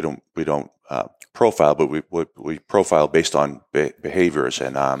profile, but we profile based on behaviors,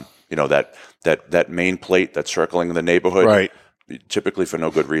 and that main plate that's circling the neighborhood, right? Typically for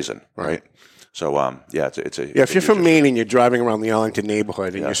no good reason, right? So it's a if you're from Maine and you're driving around the Arlington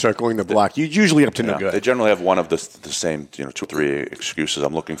neighborhood and you're circling the block, you're usually up to no good. They generally have one of the same 2 or 3 excuses.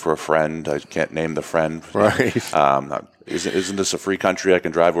 I'm looking for a friend. I can't name the friend. Right. Isn't this a free country? I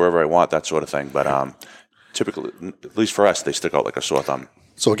can drive wherever I want. That sort of thing. But typically, at least for us, they stick out like a sore thumb.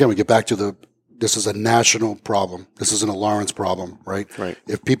 So again, we get back to this is a national problem. This isn't a Lawrence problem, right? Right.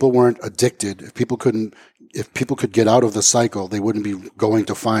 If people weren't addicted, if people could get out of the cycle, they wouldn't be going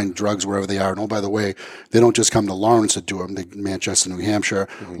to find drugs wherever they are. And by the way, they don't just come to Lawrence to do them. They Manchester, New Hampshire,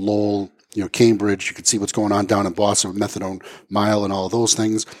 Lowell, Cambridge. You can see what's going on down in Boston with methadone mile and all of those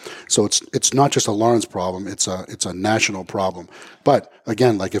things. So it's not just a Lawrence problem. It's a national problem. But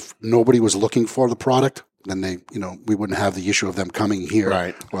again, if nobody was looking for the product, then we wouldn't have the issue of them coming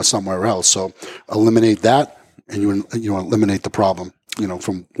here or somewhere else. So eliminate that, and you eliminate the problem,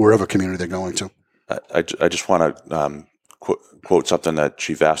 from wherever community they're going to. I just want to quote something that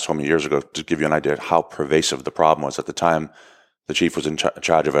Chief asked me years ago to give you an idea of how pervasive the problem was. At the time, the chief was in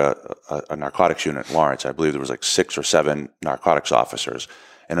charge of a narcotics unit in Lawrence. I believe there was 6 or 7 narcotics officers.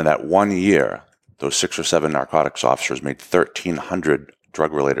 And in that 1 year, those 6 or 7 narcotics officers made 1,300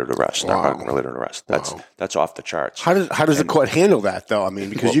 drug-related arrests, narcotic-related arrests. That's off the charts. How does the court handle that, though? I mean,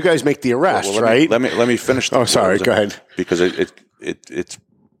 because you guys make the arrest, right? Let me finish. Sorry. Go ahead. Because it's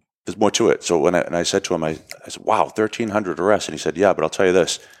there's more to it. So when I said to him, I said, "Wow, 1,300 arrests," and he said, "Yeah, but I'll tell you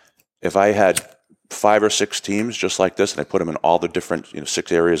this: if I had 5 or 6 teams just like this, and I put them in all the different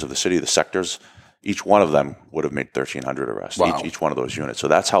 6 areas of the city, the sectors." Each one of them would have made 1,300 arrests, each one of those units. So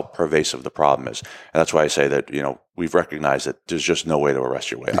that's how pervasive the problem is. And that's why I say that, we've recognized that there's just no way to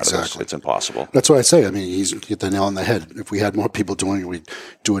arrest your way out of this. It's impossible. That's what I say. I mean, he's hit the nail on the head. If we had more people doing it, we'd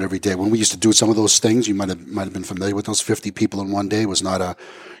do it every day. When we used to do some of those things, you might have been familiar with those. 50 people in one day was not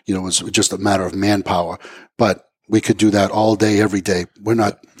it was just a matter of manpower. But we could do that all day, every day. We're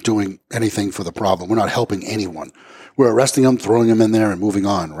not doing anything for the problem. We're not helping anyone. We're arresting them, throwing them in there, and moving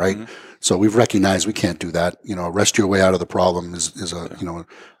on, right? Mm-hmm. So we've recognized we can't do that. Arrest your way out of the problem is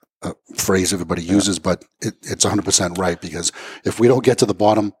a phrase everybody uses, but it's 100% right, because if we don't get to the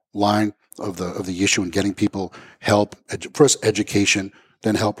bottom line of the issue and getting people help, first education,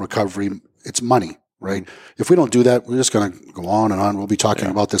 then help recovery, it's money, right? If we don't do that, we're just going to go on and on. We'll be talking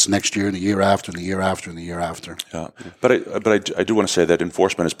about this next year and the year after and the year after and the year after. Yeah. But I do want to say that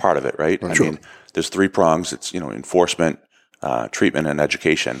enforcement is part of it, right? I mean, there's 3 prongs. It's, enforcement, treatment, and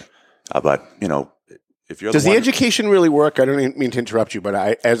education. But if you're does the education really work? I don't mean to interrupt you, but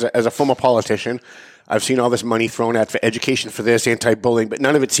as a former politician, I've seen all this money thrown at for education for this, anti-bullying, but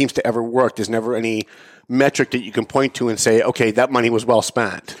none of it seems to ever work. There's never any metric that you can point to and say, okay, that money was well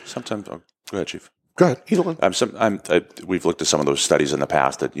spent. Sometimes, go ahead, Chief. Go ahead. Either one. We've looked at some of those studies in the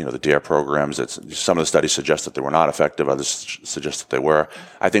past that, the DARE programs, some of the studies suggest that they were not effective. Others suggest that they were.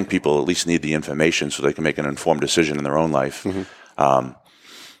 I think people at least need the information so they can make an informed decision in their own life. Mm-hmm.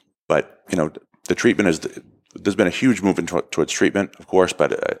 But, the treatment there's been a huge movement towards treatment, of course,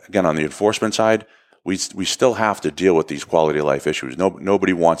 but again, on the enforcement side, we still have to deal with these quality of life issues.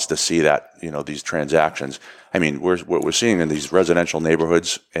 Nobody wants to see that, these transactions. I mean, what we're seeing in these residential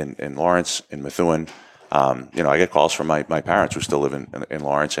neighborhoods in Lawrence, in Methuen, I get calls from my parents who still live in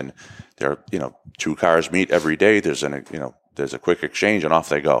Lawrence, and they're, 2 cars meet every day. There's a quick exchange and off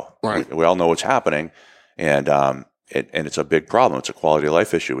they go. Right. We all know what's happening. And it's a big problem. It's a quality of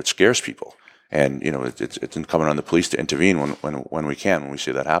life issue. It scares people. And, it's incumbent on the police to intervene when we can, when we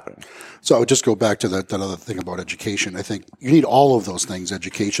see that happening. So I would just go back to that other thing about education. I think you need all of those things: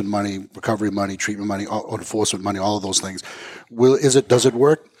 education money, recovery money, treatment money, enforcement money, all of those things. Does it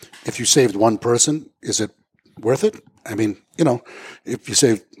work? If you saved one person, is it worth it? I mean, if you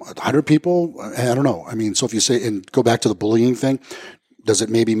say 100 people, I don't know. I mean, so if you say, and go back to the bullying thing, does it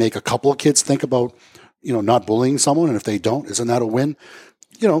maybe make a couple of kids think about, not bullying someone? And if they don't, isn't that a win?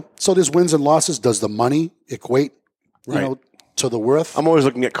 So there's wins and losses. Does the money equate, to the worth? I'm always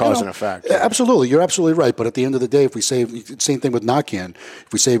looking at cause and effect. Absolutely. You're absolutely right. But at the end of the day, if we save, same thing with Narcan,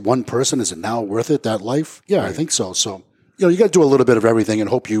 if we save one person, is it now worth it, that life? Yeah, I think so. So, you got to do a little bit of everything and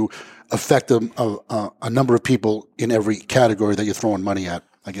hope you affect a number of people in every category that you're throwing money at,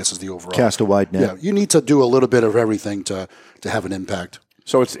 I guess is the overall. Cast a wide net. Yeah, you need to do a little bit of everything to have an impact.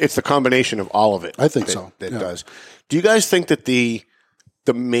 So it's the combination of all of it. I think so. That does. Do you guys think that the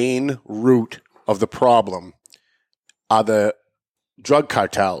main root of the problem are the drug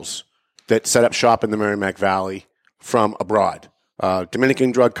cartels that set up shop in the Merrimack Valley from abroad?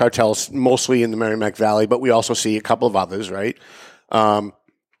 Dominican drug cartels, mostly in the Merrimack Valley, but we also see a couple of others, right? When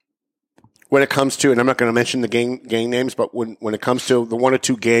it comes to, and I'm not going to mention the gang names, but when it comes to the one or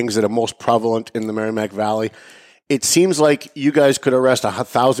two gangs that are most prevalent in the Merrimack Valley, it seems like you guys could arrest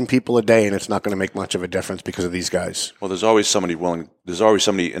 1,000 people a day, and it's not going to make much of a difference because of these guys. Well, there's always somebody there's always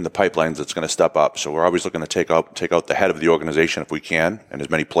somebody in the pipelines that's going to step up. So we're always looking to take out the head of the organization if we can, and as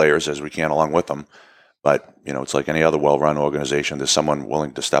many players as we can along with them. But, it's like any other well-run organization. There's someone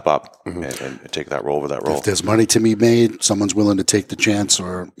willing to step up and take that role over that role. If there's money to be made, someone's willing to take the chance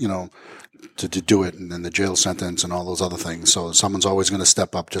or, to do it, and then the jail sentence and all those other things. So someone's always going to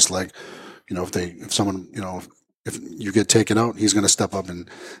step up, just like, if you get taken out, he's going to step up and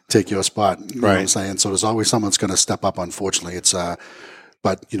take your spot. You know what I'm saying? So there's always someone's going to step up, unfortunately. It's,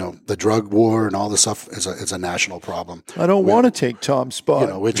 but, the drug war and all this stuff is a national problem. I don't want to take Tom's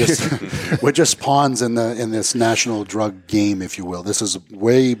spot. We're just, we're pawns in this national drug game, if you will. This is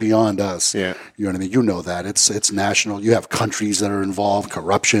way beyond us. Yeah. You know what I mean? You know that. It's national. You have countries that are involved,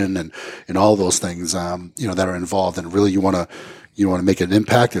 corruption and all those things, that are involved. And really you want to make an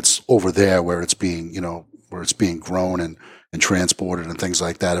impact. It's over there where it's being, where it's being grown and transported and things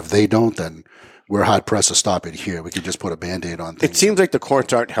like that. If they don't, then we're hard pressed to stop it here. We could just put a Band-Aid on things. It seems like the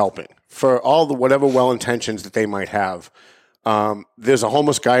courts aren't helping for all the whatever well intentions that they might have. There's a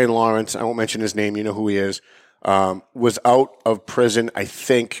homeless guy in Lawrence. I won't mention his name. You know who he is. Was out of prison, I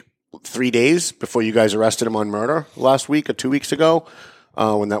think, 3 days before you guys arrested him on murder last week or 2 weeks ago,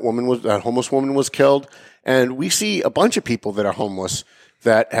 when that homeless woman was killed. And we see a bunch of people that are homeless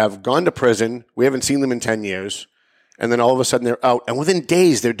that have gone to prison. We haven't seen them in 10 years. And then all of a sudden they're out. And within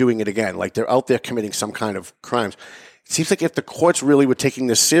days, they're doing it again. Like they're out there committing some kind of crimes. It seems like if the courts really were taking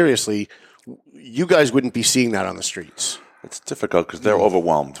this seriously, you guys wouldn't be seeing that on the streets. It's difficult because they're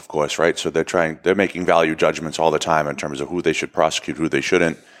overwhelmed, of course, right? So they're making value judgments all the time in terms of who they should prosecute, who they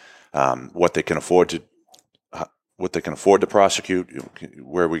shouldn't, what they can afford to prosecute,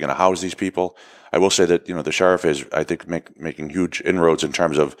 where are we going to house these people? I will say that, the sheriff is, I think, making huge inroads in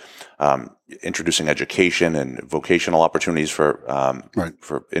terms of introducing education and vocational opportunities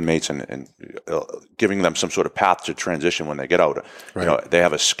for inmates and giving them some sort of path to transition when they get out. Right. They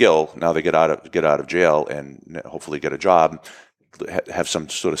have a skill. Now they get out of jail and hopefully get a job, have some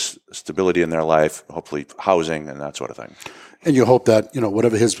sort of stability in their life, hopefully housing and that sort of thing. And you hope that,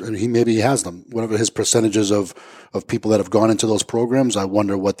 whatever maybe he has them, whatever his percentages of people that have gone into those programs, I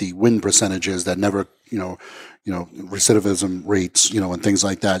wonder what the win percentage is that never, recidivism rates, and things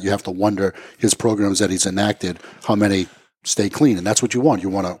like that. You have to wonder his programs that he's enacted, how many stay clean. And that's what you want. You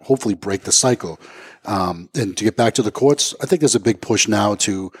want to hopefully break the cycle. And to get back to the courts, I think there's a big push now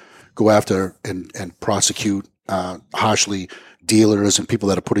to go after and prosecute harshly dealers and people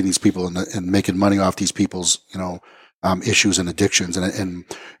that are putting these people and making money off these people's, issues and addictions, and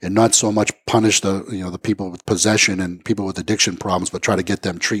not so much punish the people with possession and people with addiction problems, but try to get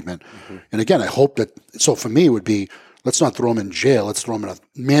them treatment. Mm-hmm. And again, I hope that, so for me it would be, let's not throw them in jail. Let's throw them in a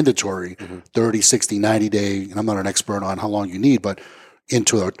mandatory 30, 60, 90 day, and I'm not an expert on how long you need, but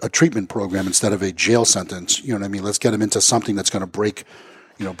into a treatment program instead of a jail sentence. You know what I mean? Let's get them into something that's going to break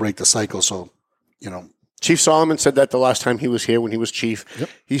the cycle. So, Chief Solomon said that the last time he was here when he was chief. Yep.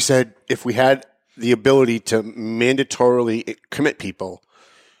 He said if we had the ability to mandatorily commit people,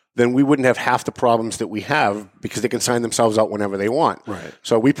 then we wouldn't have half the problems that we have because they can sign themselves out whenever they want. Right.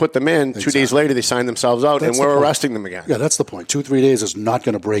 So we put them in, 2 days later they sign themselves out, and we're arresting them again. Yeah, that's the point. 2-3 days is not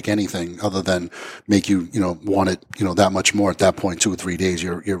going to break anything other than make you, want it, that much more at that point. 2 or 3 days,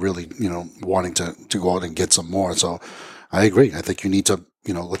 you're really, wanting to go out and get some more. So I agree. I think you need to,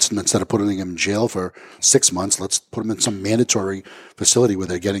 let's, instead of putting them in jail for 6 months, let's put them in some mandatory facility where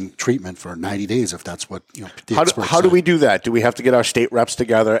they're getting treatment for 90 days, if that's what, How do we do that? Do we have to get our state reps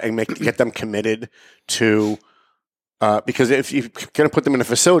together and get them committed to Because if you're going to put them in a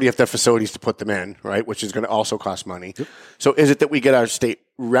facility, you have to have facilities to put them in, right? Which is going to also cost money. Yep. So is it that we get our state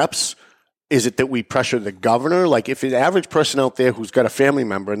reps? Is it that we pressure the governor? Like if the average person out there who's got a family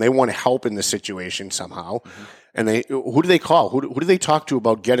member and they want to help in this situation somehow, and who do they call? Who do they talk to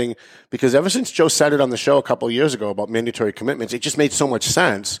about getting? Because ever since Joe said it on the show a couple of years ago about mandatory commitments, it just made so much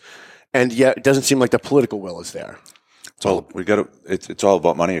sense. And yet it doesn't seem like the political will is there. Well, it's all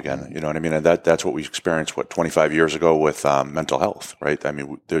about money again. You know what I mean? And that's what we experienced, 25 years ago with mental health, right? I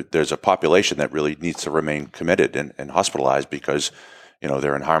mean, there's a population that really needs to remain committed and hospitalized because, you know,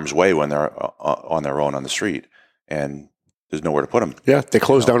 they're in harm's way when they're on their own on the street and there's nowhere to put them. Yeah, they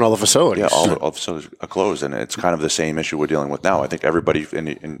closed down all the facilities. Yeah, all the facilities are closed. And it's kind of the same issue we're dealing with now. I think everybody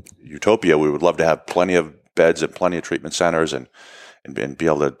in utopia, we would love to have plenty of beds and plenty of treatment centers and be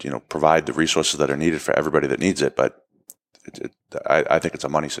able to, you know, provide the resources that are needed for everybody that needs it. But I think it's a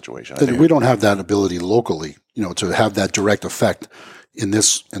money situation. We don't have that ability locally, you know, to have that direct effect in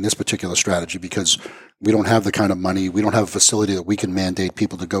this particular strategy because we don't have the kind of money. We don't have a facility that we can mandate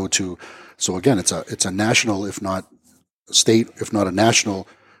people to go to. So again, it's a national, if not state, if not a national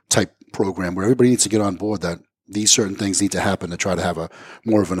type program where everybody needs to get on board that these certain things need to happen to try to have a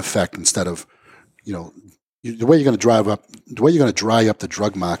more of an effect instead of, you know, the way you're going to dry up the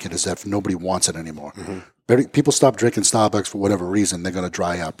drug market is that if nobody wants it anymore. Mm-hmm. People stop drinking Starbucks for whatever reason, they're going to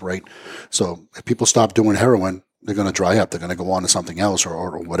dry up, right? So if people stop doing heroin, they're going to dry up. They're going to go on to something else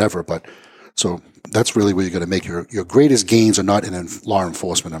or whatever. But so that's really where you're going to make your greatest gains are not in law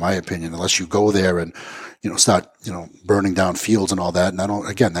enforcement, in my opinion, unless you go there and, you know, start, you know, burning down fields and all that. And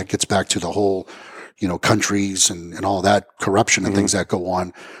again, that gets back to the whole, you know, countries and all that corruption and things that go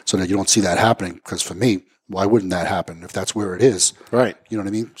on so that you don't see that happening. Because for me, why wouldn't that happen if that's where it is? Right. You know what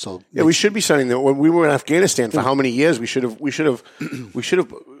I mean? So yeah, we should be sending that. When we were in Afghanistan for how many years? We should have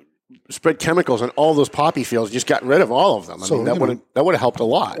spread chemicals on all those poppy fields. Just gotten rid of all of them. I mean, that would have helped a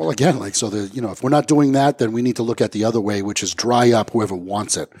lot. Well, again, like so, if we're not doing that, then we need to look at the other way, which is dry up whoever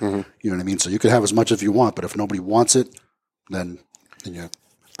wants it. Mm-hmm. You know what I mean? So you can have as much as you want, but if nobody wants it, then you're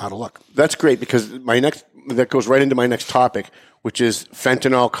out of luck. That's great because that goes right into my next topic, which is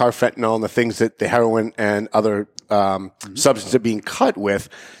fentanyl, carfentanil, and the things that the heroin and other substances are being cut with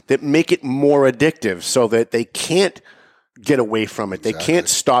that make it more addictive so that they can't get away from it. Exactly. They can't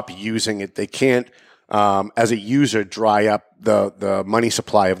stop using it. They can't, as a user, dry up the money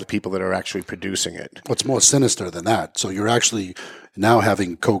supply of the people that are actually producing it. What's more sinister than that? So you're actually now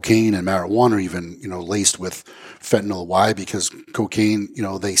having cocaine and marijuana even, you know, laced with fentanyl. Why? Because cocaine, you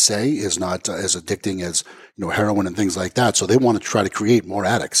know, they say is not as addicting as, you know, heroin and things like that. So they want to try to create more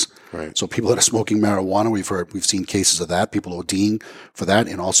addicts. Right. So people that are smoking marijuana, we've seen cases of that, people ODing for that,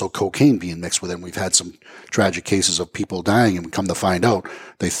 and also cocaine being mixed with it. And we've had some tragic cases of people dying, and come to find out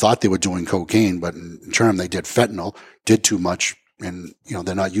they thought they were doing cocaine, but in turn they did fentanyl, did too much, and you know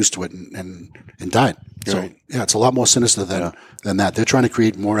they're not used to it and died. So right. Yeah, it's a lot more sinister than that. They're trying to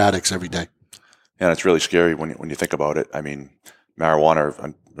create more addicts every day. Yeah, it's really scary when you think about it. I mean,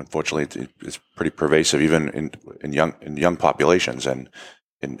 marijuana, unfortunately, is pretty pervasive even in young populations, and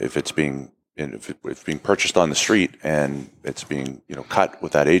if it's being purchased on the street and it's being, you know, cut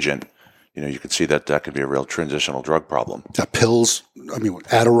with that agent, you know, you can see that could be a real transitional drug problem. Pills, I mean,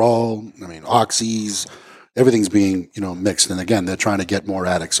 Adderall, I mean, Oxys, everything's being, you know, mixed. And again, they're trying to get more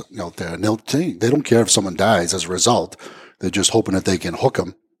addicts out there. And they don't care if someone dies as a result. They're just hoping that they can hook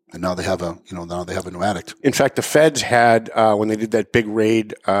them. And now they have a new addict. In fact, the feds had, when they did that big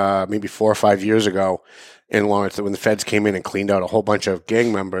raid, maybe 4 or 5 years ago in Lawrence, when the feds came in and cleaned out a whole bunch of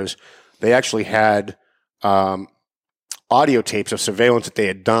gang members, they actually had audio tapes of surveillance that they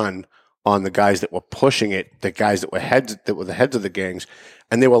had done on the guys that were pushing it, the guys that were the heads of the gangs,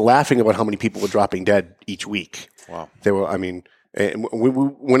 and they were laughing about how many people were dropping dead each week. Wow. They were, I mean,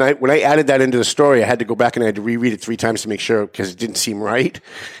 when I added that into the story, I had to go back and I had to reread it 3 times to make sure because it didn't seem right.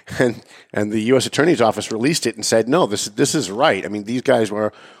 And the U.S. Attorney's Office released it and said, no, this is right. I mean, these guys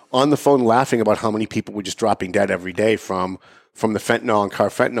were on the phone laughing about how many people were just dropping dead every day from the fentanyl and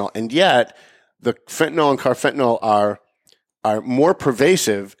carfentanil. And yet the fentanyl and carfentanil are more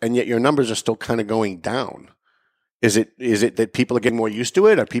pervasive, and yet your numbers are still kind of going down. Is it that people are getting more used to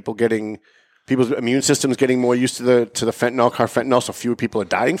it? Are people's immune systems getting more used to the fentanyl, carfentanil, so fewer people are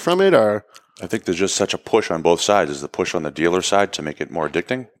dying from it? Or I think there's just such a push on both sides. There's the push on the dealer side to make it more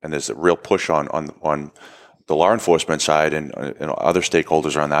addicting, and there's a real push on the law enforcement side and other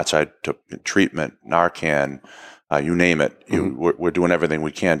stakeholders on that side to treatment, Narcan, you name it. Mm-hmm. We're doing everything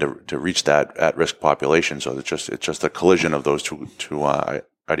we can to reach that at-risk population. So it's just a collision of those two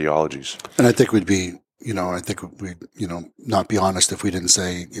ideologies. And I think we'd not be honest if we didn't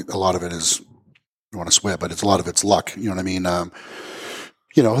say a lot of it is don't want to swear, but a lot of it's luck. You know what I mean? That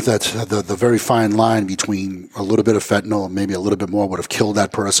the very fine line between a little bit of fentanyl and maybe a little bit more would have killed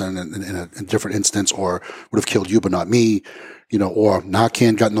that person in a different instance, or would have killed you but not me, or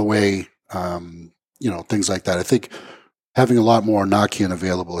Narcan got in the way, things like that. I think having a lot more Narcan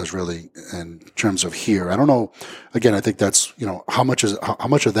available is really, in terms of here, I don't know, again, I think that's, how much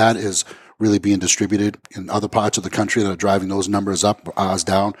of that is really being distributed in other parts of the country that are driving those numbers up, ours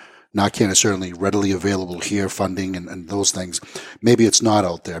down. Narcan is certainly readily available here, funding and those things. Maybe it's not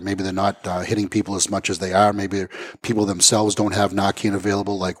out there. Maybe they're not hitting people as much as they are. Maybe people themselves don't have Narcan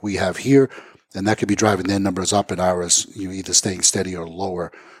available like we have here, and that could be driving their numbers up and ours, either staying steady or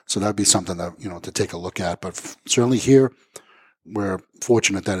lower. So that'd be something that, to take a look at. But certainly here, we're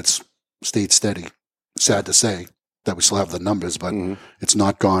fortunate that it's stayed steady. Sad to say that we still have the numbers, but it's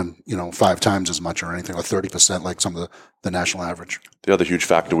not gone, 5 times as much or anything, or 30% like some of the national average. The other huge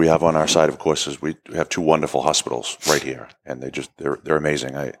factor we have on our side, of course, is we have 2 wonderful hospitals right here, and they're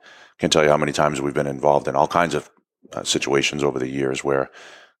amazing. I can't tell you how many times we've been involved in all kinds of situations over the years where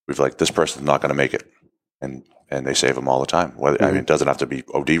we've like, this person's not going to make it, and they save them all the time. I mean, it doesn't have to be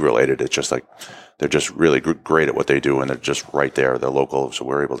OD related. It's just like they're just really great at what they do, and they're just right there. They're local, so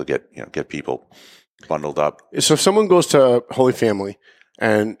we're able to get people bundled up. So if someone goes to Holy Family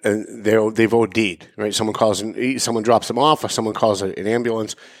and they've OD'd, right? Someone someone drops them off, or someone calls an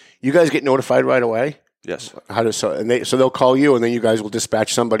ambulance. You guys get notified right away? Yes. So they'll call you, and then you guys will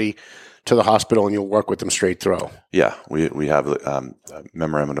dispatch somebody to the hospital, and you'll work with them straight through. Yeah, we have a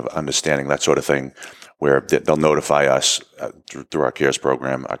memorandum of understanding, that sort of thing, where they'll notify us through our CARES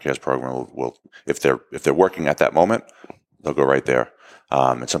program. Our CARES program will if they're working at that moment, they'll go right there.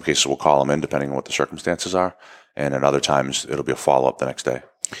 In some cases, we'll call them in depending on what the circumstances are, and in other times, it'll be a follow-up the next day.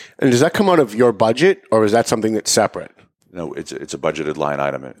 And does that come out of your budget, or is that something that's separate? No, it's a budgeted line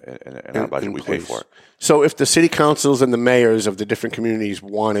item in our budget. We pay for it. So if the city councils and the mayors of the different communities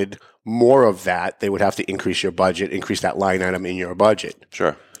wanted more of that, they would have to increase your budget, increase that line item in your budget.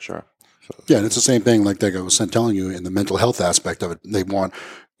 Sure. Yeah, and it's the same thing like I was telling you in the mental health aspect of it. They want,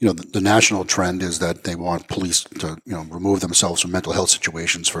 the national trend is that they want police to, remove themselves from mental health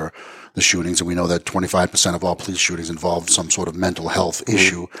situations for the shootings. And we know that 25% of all police shootings involve some sort of mental health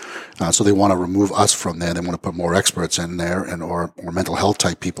issue. So they want to remove us from there. They want to put more experts in there or mental health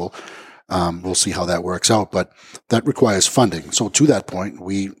type people. We'll see how that works out, but that requires funding. So to that point,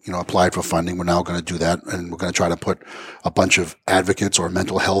 we, applied for funding. We're now going to do that, and we're going to try to put a bunch of advocates or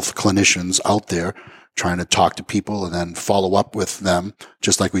mental health clinicians out there trying to talk to people and then follow up with them,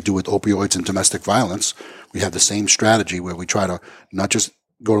 just like we do with opioids and domestic violence. We have the same strategy where we try to not just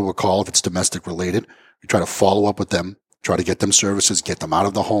go to a call if it's domestic related. We try to follow up with them, try to get them services, get them out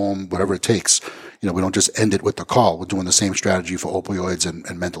of the home, whatever it takes. We don't just end it with the call. We're doing the same strategy for opioids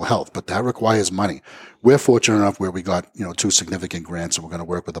and mental health, but that requires money. We're fortunate enough where we got, 2 significant grants, and we're going to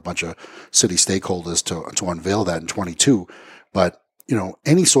work with a bunch of city stakeholders to unveil that in 22. But,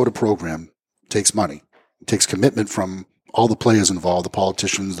 any sort of program takes money. It takes commitment from all the players involved, the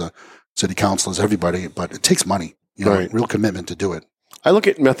politicians, the city councilors, everybody, but it takes money, real commitment to do it. I look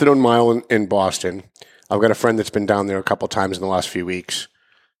at Methadone Mile in Boston. I've got a friend that's been down there a couple of times in the last few weeks.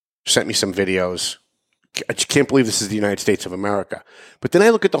 Sent me some videos. I just can't believe this is the United States of America. But then I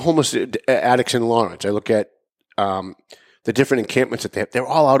look at the homeless addicts in Lawrence. I look at the different encampments that they have. They're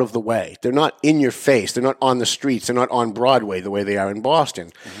all out of the way. They're not in your face. They're not on the streets. They're not on Broadway the way they are in Boston.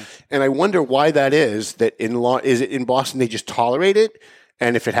 Mm-hmm. And I wonder why that is. That is it in Boston they just tolerate it,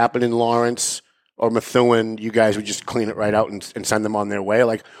 and if it happened in Lawrence or Methuen, you guys would just clean it right out and send them on their way.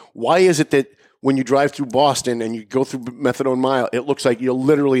 Like, why is it that when you drive through Boston and you go through Methadone Mile, it looks like you're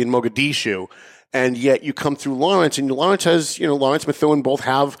literally in Mogadishu, and yet you come through Lawrence, and Lawrence has, Lawrence, Methuen both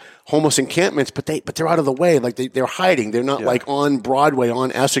have homeless encampments, but they're out of the way. Like they're hiding. They're not like on Broadway,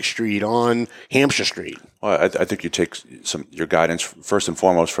 on Essex Street, on Hampshire Street. Well, I think you take your guidance first and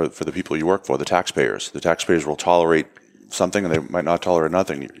foremost for the people you work for, the taxpayers. The taxpayers will tolerate something, and they might not tolerate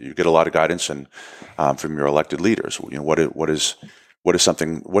nothing. You get a lot of guidance and from your elected leaders. What is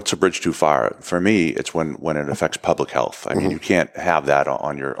something? What's a bridge too far? For me, it's when it affects public health. I mean, you can't have that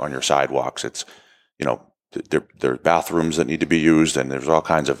on your sidewalks. It's there are bathrooms that need to be used, and there's all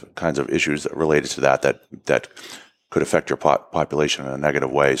kinds of issues related to that could affect your population in a negative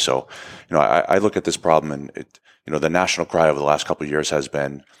way. So, I look at this problem, and the national cry over the last couple of years has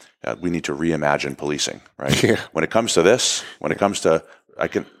been we need to reimagine policing. Right? Yeah. When it comes to I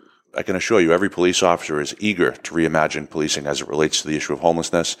can assure you, every police officer is eager to reimagine policing as it relates to the issue of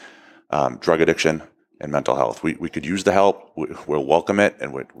homelessness, drug addiction, and mental health. We could use the help. We'll welcome it,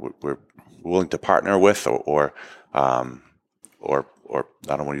 and we're willing to partner with or or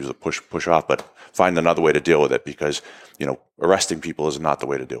I don't want to use the push off, but find another way to deal with it, because, arresting people is not the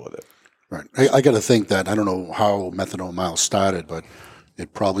way to deal with it. Right. I got to think that I don't know how Methadone Miles started, but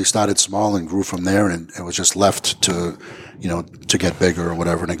it probably started small and grew from there, and it was just left to, to get bigger or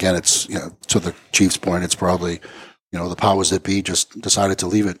whatever. And again, it's, to the chief's point, it's probably, the powers that be just decided to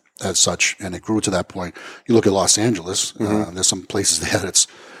leave it as such, and it grew to that point. You look at Los Angeles, there's some places there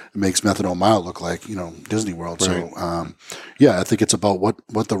it makes Methadone Mile look like, Disney World. Right. So, I think it's about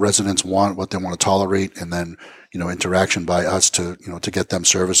what the residents want, what they want to tolerate, and then, interaction by us to get them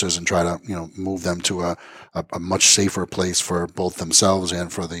services and try to, move them to a much safer place for both themselves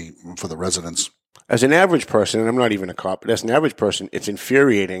and for the residents. As an average person, and I'm not even a cop, but as an average person, it's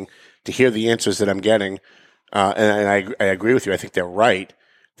infuriating to hear the answers that I'm getting. And I agree with you. I think they're right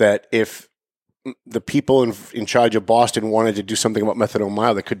that if the people in charge of Boston wanted to do something about Methadone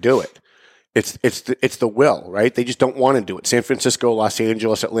Mile, they could do it. It's the will, right? They just don't want to do it. San Francisco, Los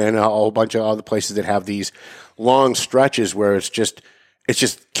Angeles, Atlanta, a whole bunch of other places that have these long stretches where it's just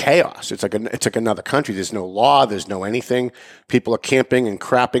chaos. It's like another country. There's no law. There's no anything. People are camping and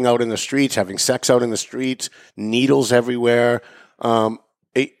crapping out in the streets, having sex out in the streets, needles everywhere.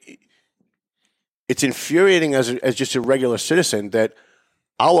 It's infuriating as just a regular citizen that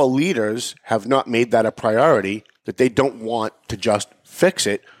our leaders have not made that a priority, that they don't want to just fix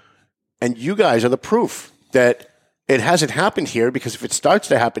it. And you guys are the proof that it hasn't happened here, because if it starts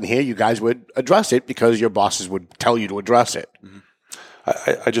to happen here, you guys would address it because your bosses would tell you to address it.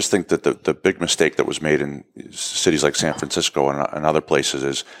 I just think that the big mistake that was made in cities like San Francisco and other places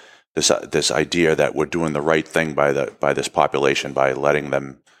is this idea that we're doing the right thing by this population by letting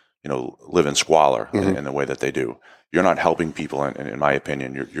them live in squalor in the way that they do. You're not helping people, in my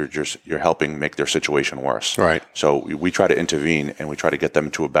opinion. You're helping make their situation worse. Right. So we try to intervene and we try to get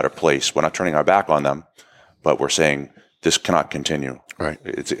them to a better place. We're not turning our back on them, but we're saying this cannot continue. Right.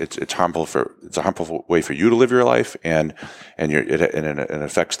 It's harmful it's a harmful way for you to live your life, and it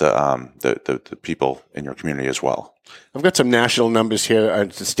affects the people in your community as well. I've got some national numbers here,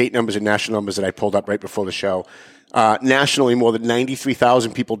 the state numbers and national numbers that I pulled up right before the show. Nationally, more than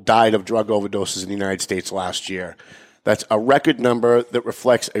 93,000 people died of drug overdoses in the United States last year. That's a record number that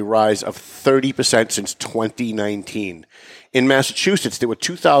reflects a rise of 30% since 2019. In Massachusetts, there were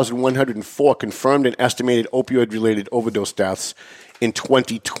 2,104 confirmed and estimated opioid-related overdose deaths in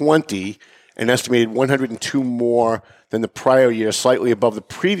 2020, an estimated 102 more than the prior year, slightly above the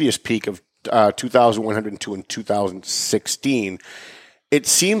previous peak of 2,102 in 2016. It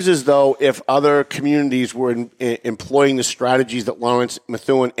seems as though if other communities were employing the strategies that Lawrence,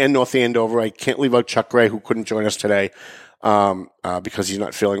 Methuen, and North Andover, I can't leave out Chuck Gray, who couldn't join us today because he's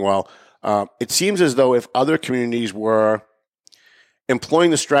not feeling well. It seems as though if other communities were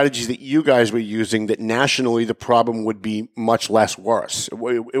employing the strategies that you guys were using, that nationally the problem would be much less worse. It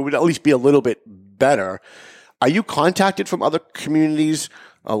would at least be a little bit better. Are you contacted from other communities?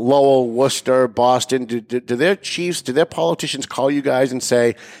 Lowell, Worcester, Boston, do their chiefs, do their politicians call you guys and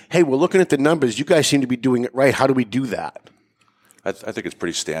say, hey, we're looking at the numbers. You guys seem to be doing it right. How do we do that? I think it's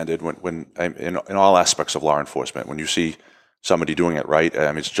pretty standard when in all aspects of law enforcement, when you see somebody doing it right, I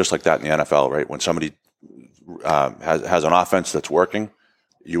mean, it's just like that in the NFL, right? When somebody has an offense that's working,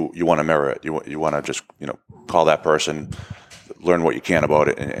 you want to mirror it. You want to just, call that person, learn what you can about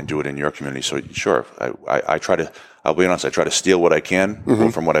it, and do it in your community. So sure, I try to, I'll be honest, I try to steal what I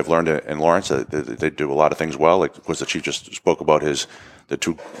can from what I've learned in Lawrence. They do a lot of things well. Like, of course, the chief just spoke about the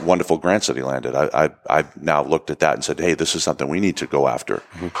two wonderful grants that he landed. I've now looked at that and said, hey, this is something we need to go after.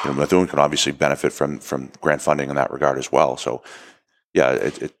 Methuen can obviously benefit from grant funding in that regard as well. So yeah,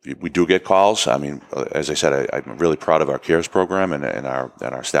 we do get calls. I mean, as I said, I'm really proud of our CARES program and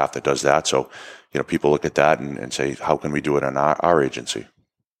our staff that does that. So, people look at that and say, how can we do it in our agency?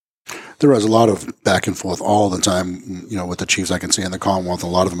 There is a lot of back and forth all the time, with the chiefs I can see in the Commonwealth. A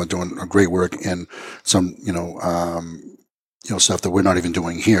lot of them are doing a great work in some, stuff that we're not even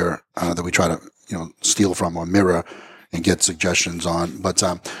doing here, that we try to, steal from or mirror and get suggestions on. But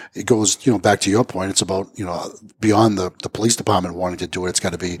it goes, back to your point. It's about, beyond the police department wanting to do it. It's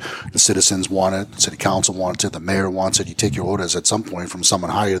got to be the citizens want it, the city council wants it, the mayor wants it. You take your orders at some point from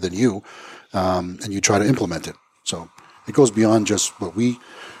someone higher than you, and you try to implement it. So it goes beyond just what we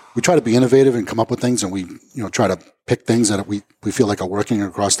try to be innovative and come up with things, and we, try to pick things that we feel like are working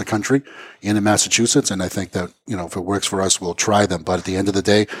across the country and in Massachusetts. And I think that, if it works for us, we'll try them. But at the end of the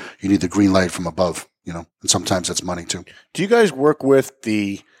day, you need the green light from above, and sometimes that's money too. Do you guys work with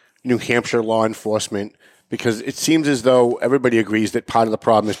the New Hampshire law enforcement Because it seems as though everybody agrees that part of the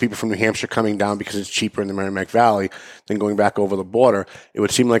problem is people from New Hampshire coming down because it's cheaper in the Merrimack Valley than going back over the border. It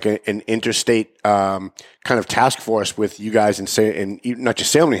would seem like an interstate kind of task force with you guys and not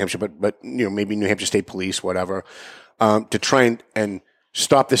just Salem, New Hampshire, but maybe New Hampshire State Police, whatever, to try and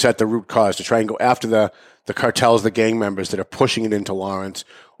stop this at the root cause, to try and go after the cartels, the gang members that are pushing it into Lawrence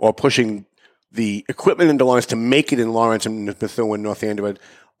or pushing the equipment into Lawrence to make it in Lawrence and Methuen, North Andover.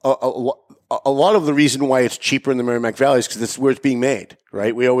 A lot of the reason why it's cheaper in the Merrimack Valley is because this is where it's being made,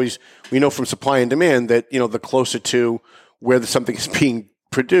 right? We know from supply and demand that, the closer to where something is being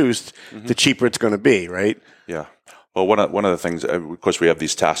produced, the cheaper it's going to be, right? Yeah. Well, one of the things, of course, we have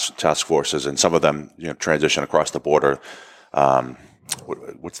these task forces, and some of them, transition across the border.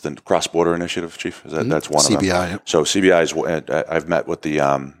 What's the cross-border initiative, Chief? That's one of them. CBI. So CBI is. I've met with the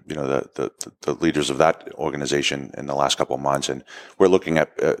leaders of that organization in the last couple of months, and we're looking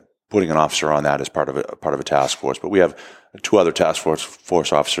at putting an officer on that as part of a task force. But we have 2 other task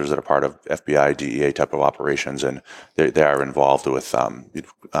force officers that are part of FBI, DEA type of operations, and they are involved with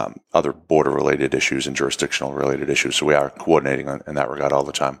other border-related issues and jurisdictional-related issues. So we are coordinating in that regard all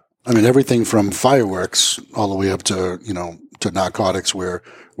the time. I mean, everything from fireworks all the way up to, to narcotics. We're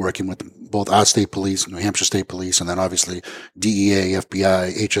working with both our state police, New Hampshire State Police, and then obviously DEA,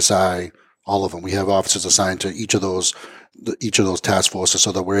 FBI, HSI, all of them. We have officers assigned to each of those task forces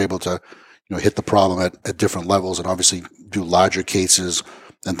so that we're able to, hit the problem at different levels and obviously do larger cases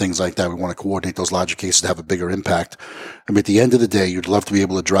and things like that. We want to coordinate those larger cases to have a bigger impact. I mean, at the end of the day, you'd love to be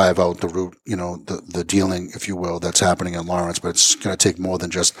able to drive out the route, the dealing, if you will, that's happening in Lawrence, but it's going to take more than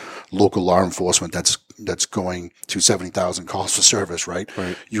just local law enforcement that's going to 70,000 calls for service, right?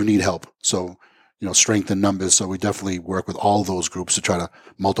 You need help. So, strength in numbers. So we definitely work with all those groups to try to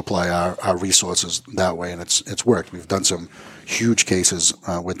multiply our resources that way. And it's worked. We've done some huge cases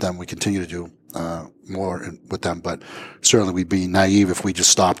with them. We continue to do more with them, but certainly we'd be naive if we just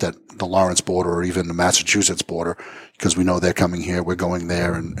stopped at the Lawrence border or even the Massachusetts border, because we know they're coming here, we're going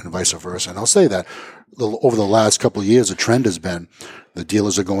there, and vice versa. And I'll say that over the last couple of years, the trend has been the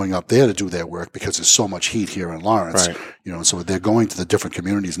dealers are going up there to do their work because there's so much heat here in Lawrence. Right. So they're going to the different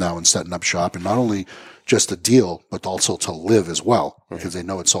communities now and setting up shop, and not only just to deal, but also to live as well, because they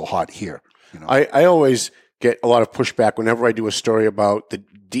know it's so hot here. I always get a lot of pushback whenever I do a story about the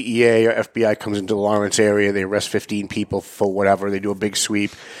DEA or FBI comes into the Lawrence area, they arrest 15 people for whatever, they do a big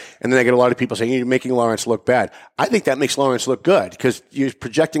sweep, and then I get a lot of people saying, you're making Lawrence look bad. I think that makes Lawrence look good, because you're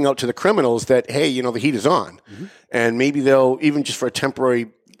projecting out to the criminals that, hey, the heat is on. And maybe they'll, even just for a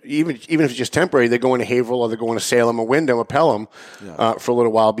temporary, even if it's just temporary, they're going to Haverhill or they're going to Salem or Wyndham or Pelham for a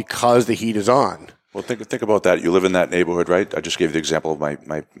little while because the heat is on. Well, think about that. You live in that neighborhood, right? I just gave you the example of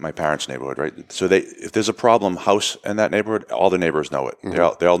my parents' neighborhood, right? So if there's a problem house in that neighborhood, all the neighbors know it.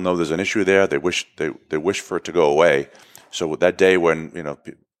 They all know there's an issue there. They wish for it to go away. So that day when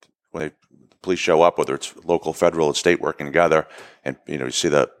the police show up, whether it's local, federal, or state working together, and you see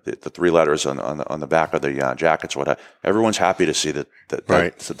the 3 letters on the back of the jackets, whatever, everyone's happy to see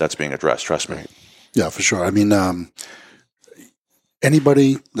that's being addressed. Trust me. Yeah, for sure. I mean,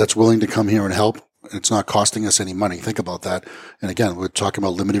 anybody that's willing to come here and help. It's not costing us any money. Think about that. And again, we're talking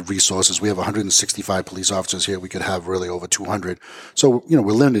about limited resources. We have 165 police officers here. We could have really over 200. So,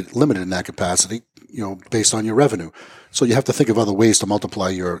 we're limited in that capacity, based on your revenue. So you have to think of other ways to multiply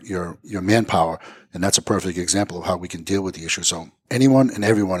your manpower. And that's a perfect example of how we can deal with the issue. So anyone and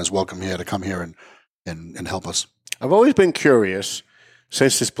everyone is welcome here to come here and help us. I've always been curious,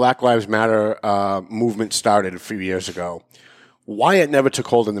 since this Black Lives Matter movement started a few years ago, why it never took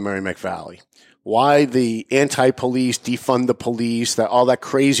hold in the Merrimack Valley. Why the anti-police, defund the police, all that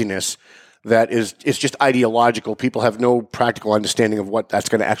craziness that is just ideological. People have no practical understanding of what that's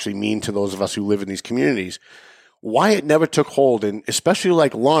going to actually mean to those of us who live in these communities. Why it never took hold, and especially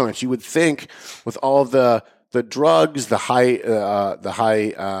like Lawrence, you would think with all of the drugs, the high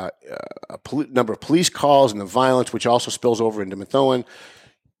number of police calls and the violence, which also spills over into Methuen,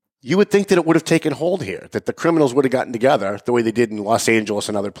 you would think that it would have taken hold here, that the criminals would have gotten together the way they did in Los Angeles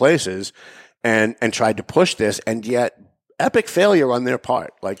and other places and tried to push this, and yet epic failure on their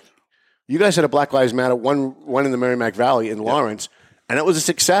part. Like, you guys had a Black Lives Matter, one in the Merrimack Valley in Lawrence, and it was a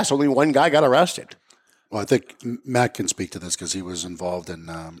success. Only one guy got arrested. Well, I think Matt can speak to this because he was involved in...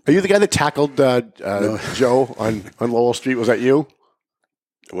 Are you the guy that tackled Joe on Lowell Street? Was that you?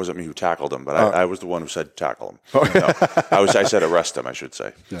 It wasn't me who tackled him, but I was the one who said tackle him. No, I said arrest him, I should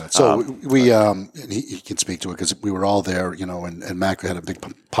say. Yeah. So and he can speak to it because we were all there, and Mac had a big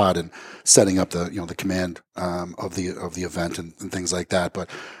part in setting up the command of the event and things like that. But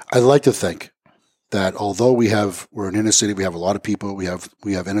I like to think that although we're an inner city, we have a lot of people, we have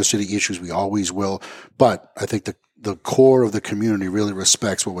inner city issues, we always will. But I think the core of the community really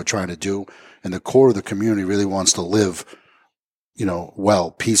respects what we're trying to do, and the core of the community really wants to live,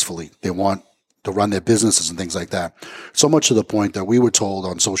 well, peacefully. They want to run their businesses and things like that. So much to the point that we were told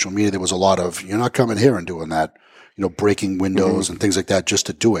on social media there was a lot of, you're not coming here and doing that, breaking windows and things like that just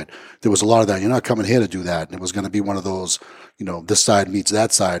to do it. There was a lot of that. You're not coming here to do that. And it was going to be one of those, this side meets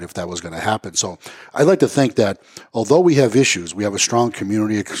that side if that was going to happen. So I'd like to think that although we have issues, we have a strong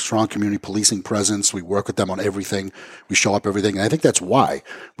community policing presence. We work with them on everything. We show up everything. And I think that's why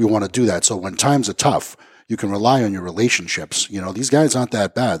we want to do that. So when times are tough, you can rely on your relationships. These guys aren't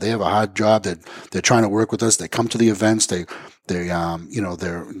that bad. They have a hard job. They're trying to work with us. They come to the events. They're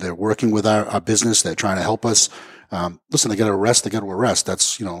working with our business. They're trying to help us. Listen, they got to arrest.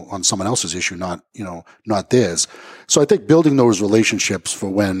 That's, on someone else's issue, not theirs. So I think building those relationships for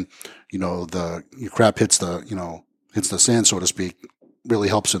when, the crap hits the sand, so to speak, really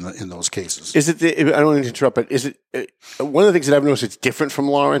helps in those cases. Is it? I don't want to interrupt, but is it one of the things that I've noticed it's different from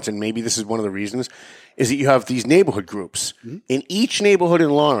Lawrence, and maybe this is one of the reasons, is that you have these neighborhood groups in each neighborhood in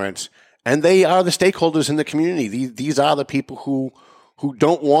Lawrence, and they are the stakeholders in the community. These are the people who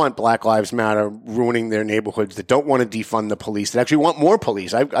don't want Black Lives Matter ruining their neighborhoods, that don't want to defund the police, that actually want more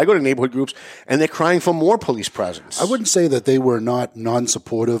police. I go to neighborhood groups, and they're crying for more police presence. I wouldn't say that they were not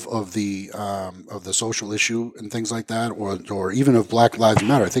non-supportive of the social issue and things like that, or even of Black Lives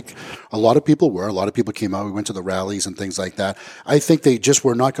Matter. I think a lot of people were. A lot of people came out. We went to the rallies and things like that. I think they just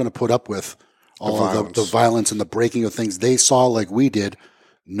were not going to put up with all of the violence and the breaking of things. They saw, like we did,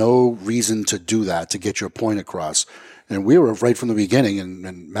 no reason to do that, to get your point across. And we were right from the beginning,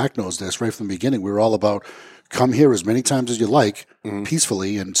 and Mac knows this, right from the beginning, we were all about come here as many times as you like,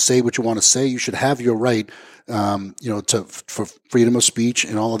 peacefully, and say what you want to say. You should have your right, for freedom of speech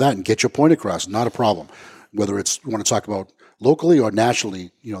and all of that, and get your point across. Not a problem. Whether it's you want to talk about locally or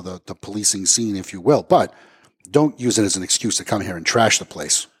nationally, the policing scene, if you will. But don't use it as an excuse to come here and trash the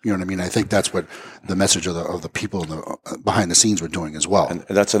place. You know what I mean? I think that's what the message of the people behind the scenes were doing as well. And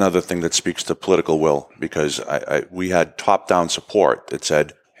that's another thing that speaks to political will, because we had top-down support that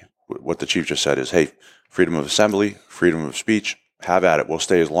said, what the chief just said is, hey, freedom of assembly, freedom of speech, have at it. We'll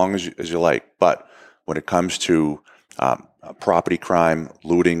stay as long as you like. But when it comes to property crime,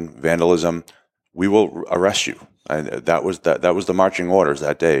 looting, vandalism, we will arrest you. And that was the marching orders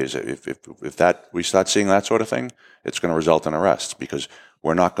that day. Is if that we start seeing that sort of thing, it's going to result in arrests, because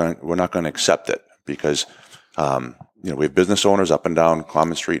we're not going to accept it, because we have business owners up and down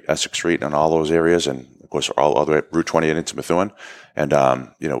Common Street, Essex Street, and all those areas, and of course all the way up Route 28 into Methuen. And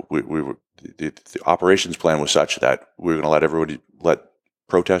the operations plan was such that we were going to let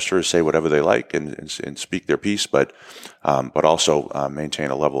protesters say whatever they like and speak their piece, but also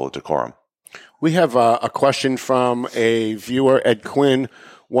maintain a level of decorum. We have a question from a viewer. Ed Quinn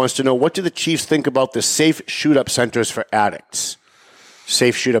wants to know, what do the chiefs think about the safe shoot-up centers for addicts?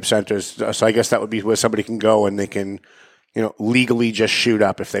 Safe shoot-up centers. So I guess that would be where somebody can go and they can, legally just shoot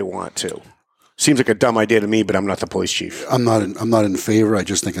up if they want to. Seems like a dumb idea to me, but I'm not the police chief. I'm not in favor. I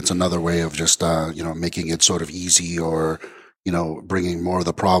just think it's another way of just making it sort of easy, or bringing more of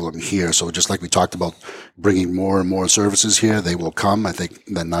the problem here. So just like we talked about, bringing more and more services here, they will come. I think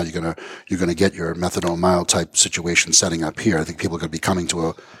then now you're gonna get your methadone mile type situation setting up here. I think people are gonna be coming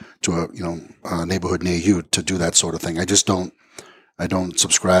to a neighborhood near you to do that sort of thing. I don't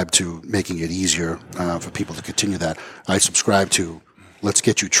subscribe to making it easier for people to continue that. I subscribe to, let's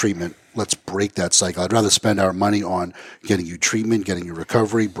get you treatment. Let's break that cycle. I'd rather spend our money on getting you treatment, getting you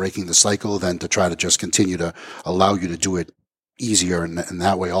recovery, breaking the cycle, than to try to just continue to allow you to do it easier, and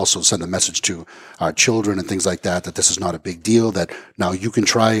that way also send a message to our children and things like that this is not a big deal, that now you can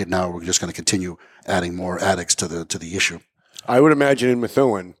try it. Now we're just going to continue adding more addicts to the issue. I would imagine in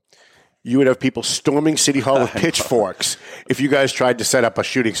Methuen, you would have people storming City Hall with pitchforks if you guys tried to set up a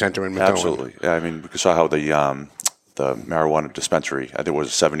shooting center in Methuen. Absolutely. Yeah, I mean, we saw how the marijuana dispensary, I think it was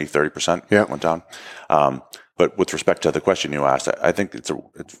 30% went down. But with respect to the question you asked, I think it's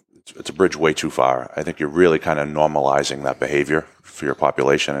a bridge way too far. I think you're really kind of normalizing that behavior for your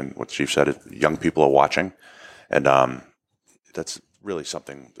population. And what the chief said is young people are watching. And that's really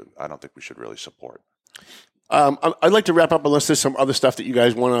something that I don't think we should really support. I'd like to wrap up unless there's some other stuff that you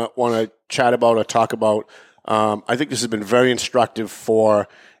guys want to chat about or talk about. I think this has been very instructive for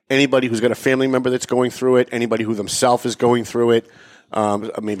anybody who's got a family member that's going through it, anybody who themselves is going through it,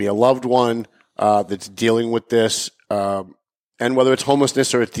 maybe a loved one that's dealing with this. And whether it's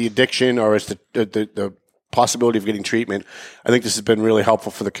homelessness or it's the addiction or it's the possibility of getting treatment, I think this has been really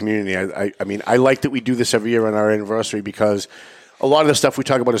helpful for the community. I mean, I like that we do this every year on our anniversary, because a lot of the stuff we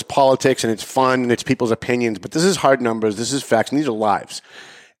talk about is politics and it's fun and it's people's opinions, but this is hard numbers, this is facts, and these are lives.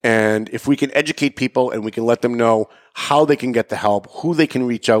 And if we can educate people and we can let them know how they can get the help, who they can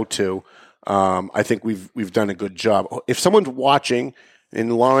reach out to, I think we've done a good job. If someone's watching in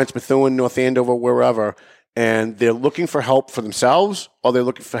Lawrence, Methuen, North Andover, wherever, and they're looking for help for themselves or they're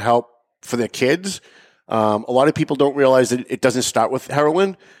looking for help for their kids, a lot of people don't realize that it doesn't start with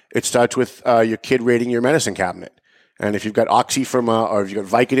heroin. It starts with your kid raiding your medicine cabinet. And if you've got Oxy or if you've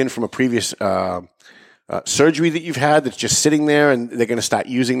got Vicodin from a previous surgery that you've had that's just sitting there, and they're going to start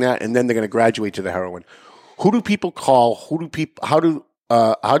using that, and then they're going to graduate to the heroin. Who do people call? How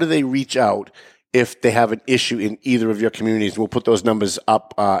do they reach out if they have an issue in either of your communities? We'll put those numbers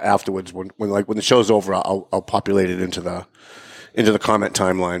up afterwards when the show's over. I'll populate it into the comment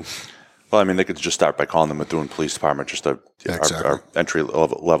timeline. Well, I mean, they could just start by calling the Methuen Police Department, just our entry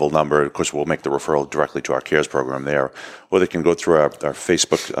level number. Of course, we'll make the referral directly to our CARES program there, or they can go through our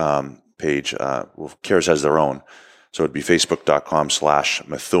Facebook page. CARES has their own, so it'd be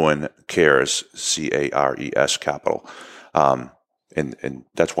facebook.com/Methuen CARES, CARES capital, and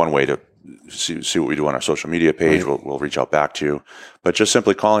that's one way to see what we do on our social media page. Right. We'll reach out back to you, but just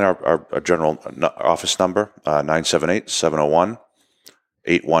simply calling our general office number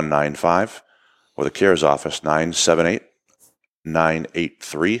 978-701-8195, or the CARES office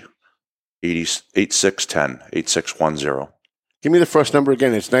 978-983-8610. Give me the first number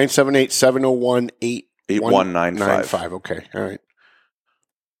again. It's 978-701-8195. Okay, all right.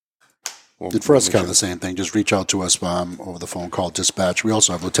 Well, for us, kind of the same thing. Just reach out to us over the phone, call dispatch. We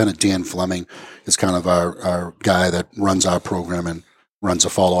also have Lieutenant Dan Fleming is kind of our guy that runs our program and runs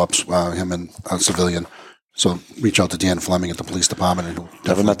the follow-ups, him and a civilian. So reach out to Dan Fleming at the police department, and he'll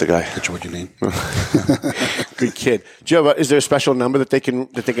never met the guy. Get you what you need. Good kid. Do you have is there a special number that they can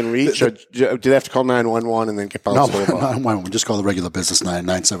reach, or do they have to call 911 and then get bounced over? No, just call the regular business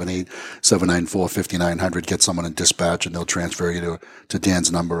 978-794-5900. Get someone in dispatch, and they'll transfer you to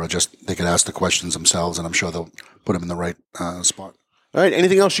Dan's number, or just they could ask the questions themselves, and I'm sure they'll put them in the right spot. All right.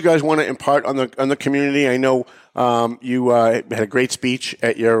 Anything else you guys want to impart on the community? I know you had a great speech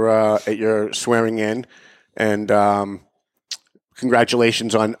at your swearing in. And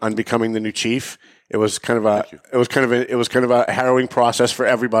congratulations on becoming the new chief. It was kind of a harrowing process for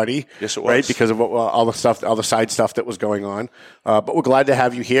everybody. Yes, it was. Right, because of all the side stuff that was going on. But we're glad to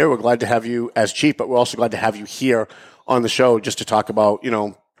have you here. We're glad to have you as chief, but we're also glad to have you here on the show just to talk about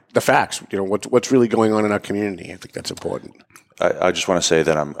the facts. What's really going on in our community. I think that's important. I just want to say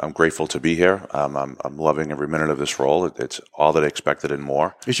that I'm grateful to be here. I'm loving every minute of this role. It's all that I expected and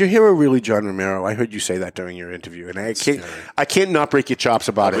more. Is your hero really John Romero? I heard you say that during your interview, and I can't not break your chops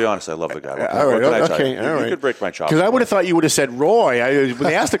about it. I'll be honest, I love the guy. All right, okay, all right. You could break my chops. Because I would have thought you would have said Roy. When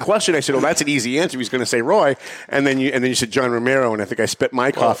they asked the question, I said, "Oh, that's an easy answer." He's going to say Roy, and then you said John Romero, and I think I spit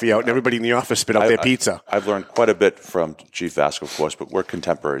my coffee out, and everybody in the office spit out their pizza. I've learned quite a bit from Chief Vasco, of course, but we're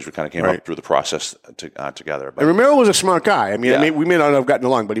contemporaries. We kind of came up through the process together. But and Romero was a smart guy. I mean, we may not have gotten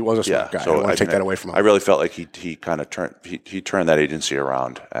along, but he was a smart guy. So I don't want to take that away from him. I really felt like he kind of turned that agency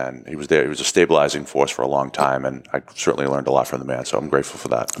around, and he was there. He was a stabilizing force for a long time, and I certainly learned a lot from the man. So I'm grateful for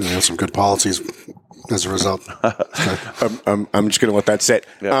that. Yeah, some good policies as a result. I'm just going to let that sit.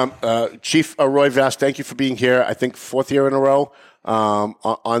 Yeah. Chief Roy Vast, thank you for being here. I think 4th year in a row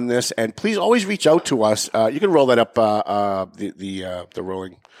on this, and please always reach out to us. You can roll that up. The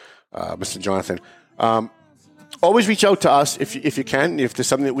rolling, Mr. Jonathan. Always reach out to us if you can. If there's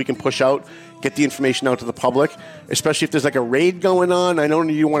something that we can push out, get the information out to the public, especially if there's like a raid going on. I know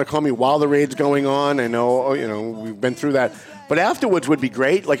you want to call me while the raid's going on. I know, we've been through that. But afterwards would be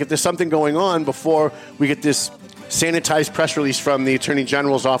great. Like if there's something going on before we get this sanitized press release from the Attorney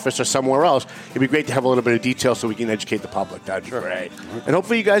General's office or somewhere else, it'd be great to have a little bit of detail so we can educate the public. That'd be great. And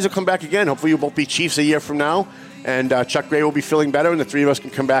hopefully you guys will come back again. Hopefully you'll both be chiefs a year from now. And Chuck Gray will be feeling better, and the three of us can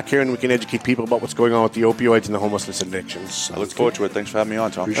come back here and we can educate people about what's going on with the opioids and the homelessness addictions. I look forward to it. Thanks for having me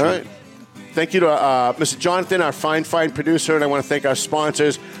on, Tom. All right. Thank you to Mr. Jonathan, our fine producer, and I want to thank our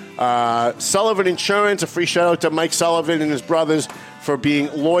sponsors. Sullivan Insurance, a free shout-out to Mike Sullivan and his brothers for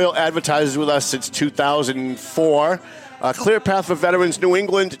being loyal advertisers with us since 2004. Clear Path for Veterans New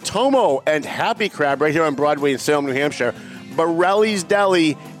England, Tomo and Happy Crab right here on Broadway in Salem, New Hampshire. Borelli's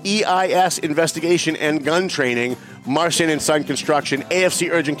Deli, EIS Investigation and Gun Training, Marson and Son Construction, AFC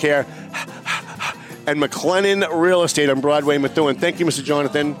Urgent Care, and McLennan Real Estate on Broadway, Methuen. Thank you, Mr.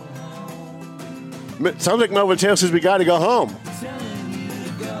 Jonathan. Sounds like Melvin Taylor says we got to go home.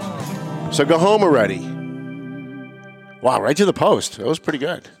 So go home already. Wow, right to the post. That was pretty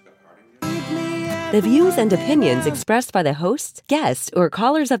good. The views and opinions expressed by the hosts, guests, or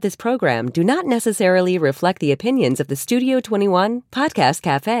callers of this program do not necessarily reflect the opinions of the Studio 21 Podcast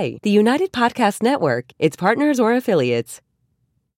Cafe, the United Podcast Network, its partners, or affiliates.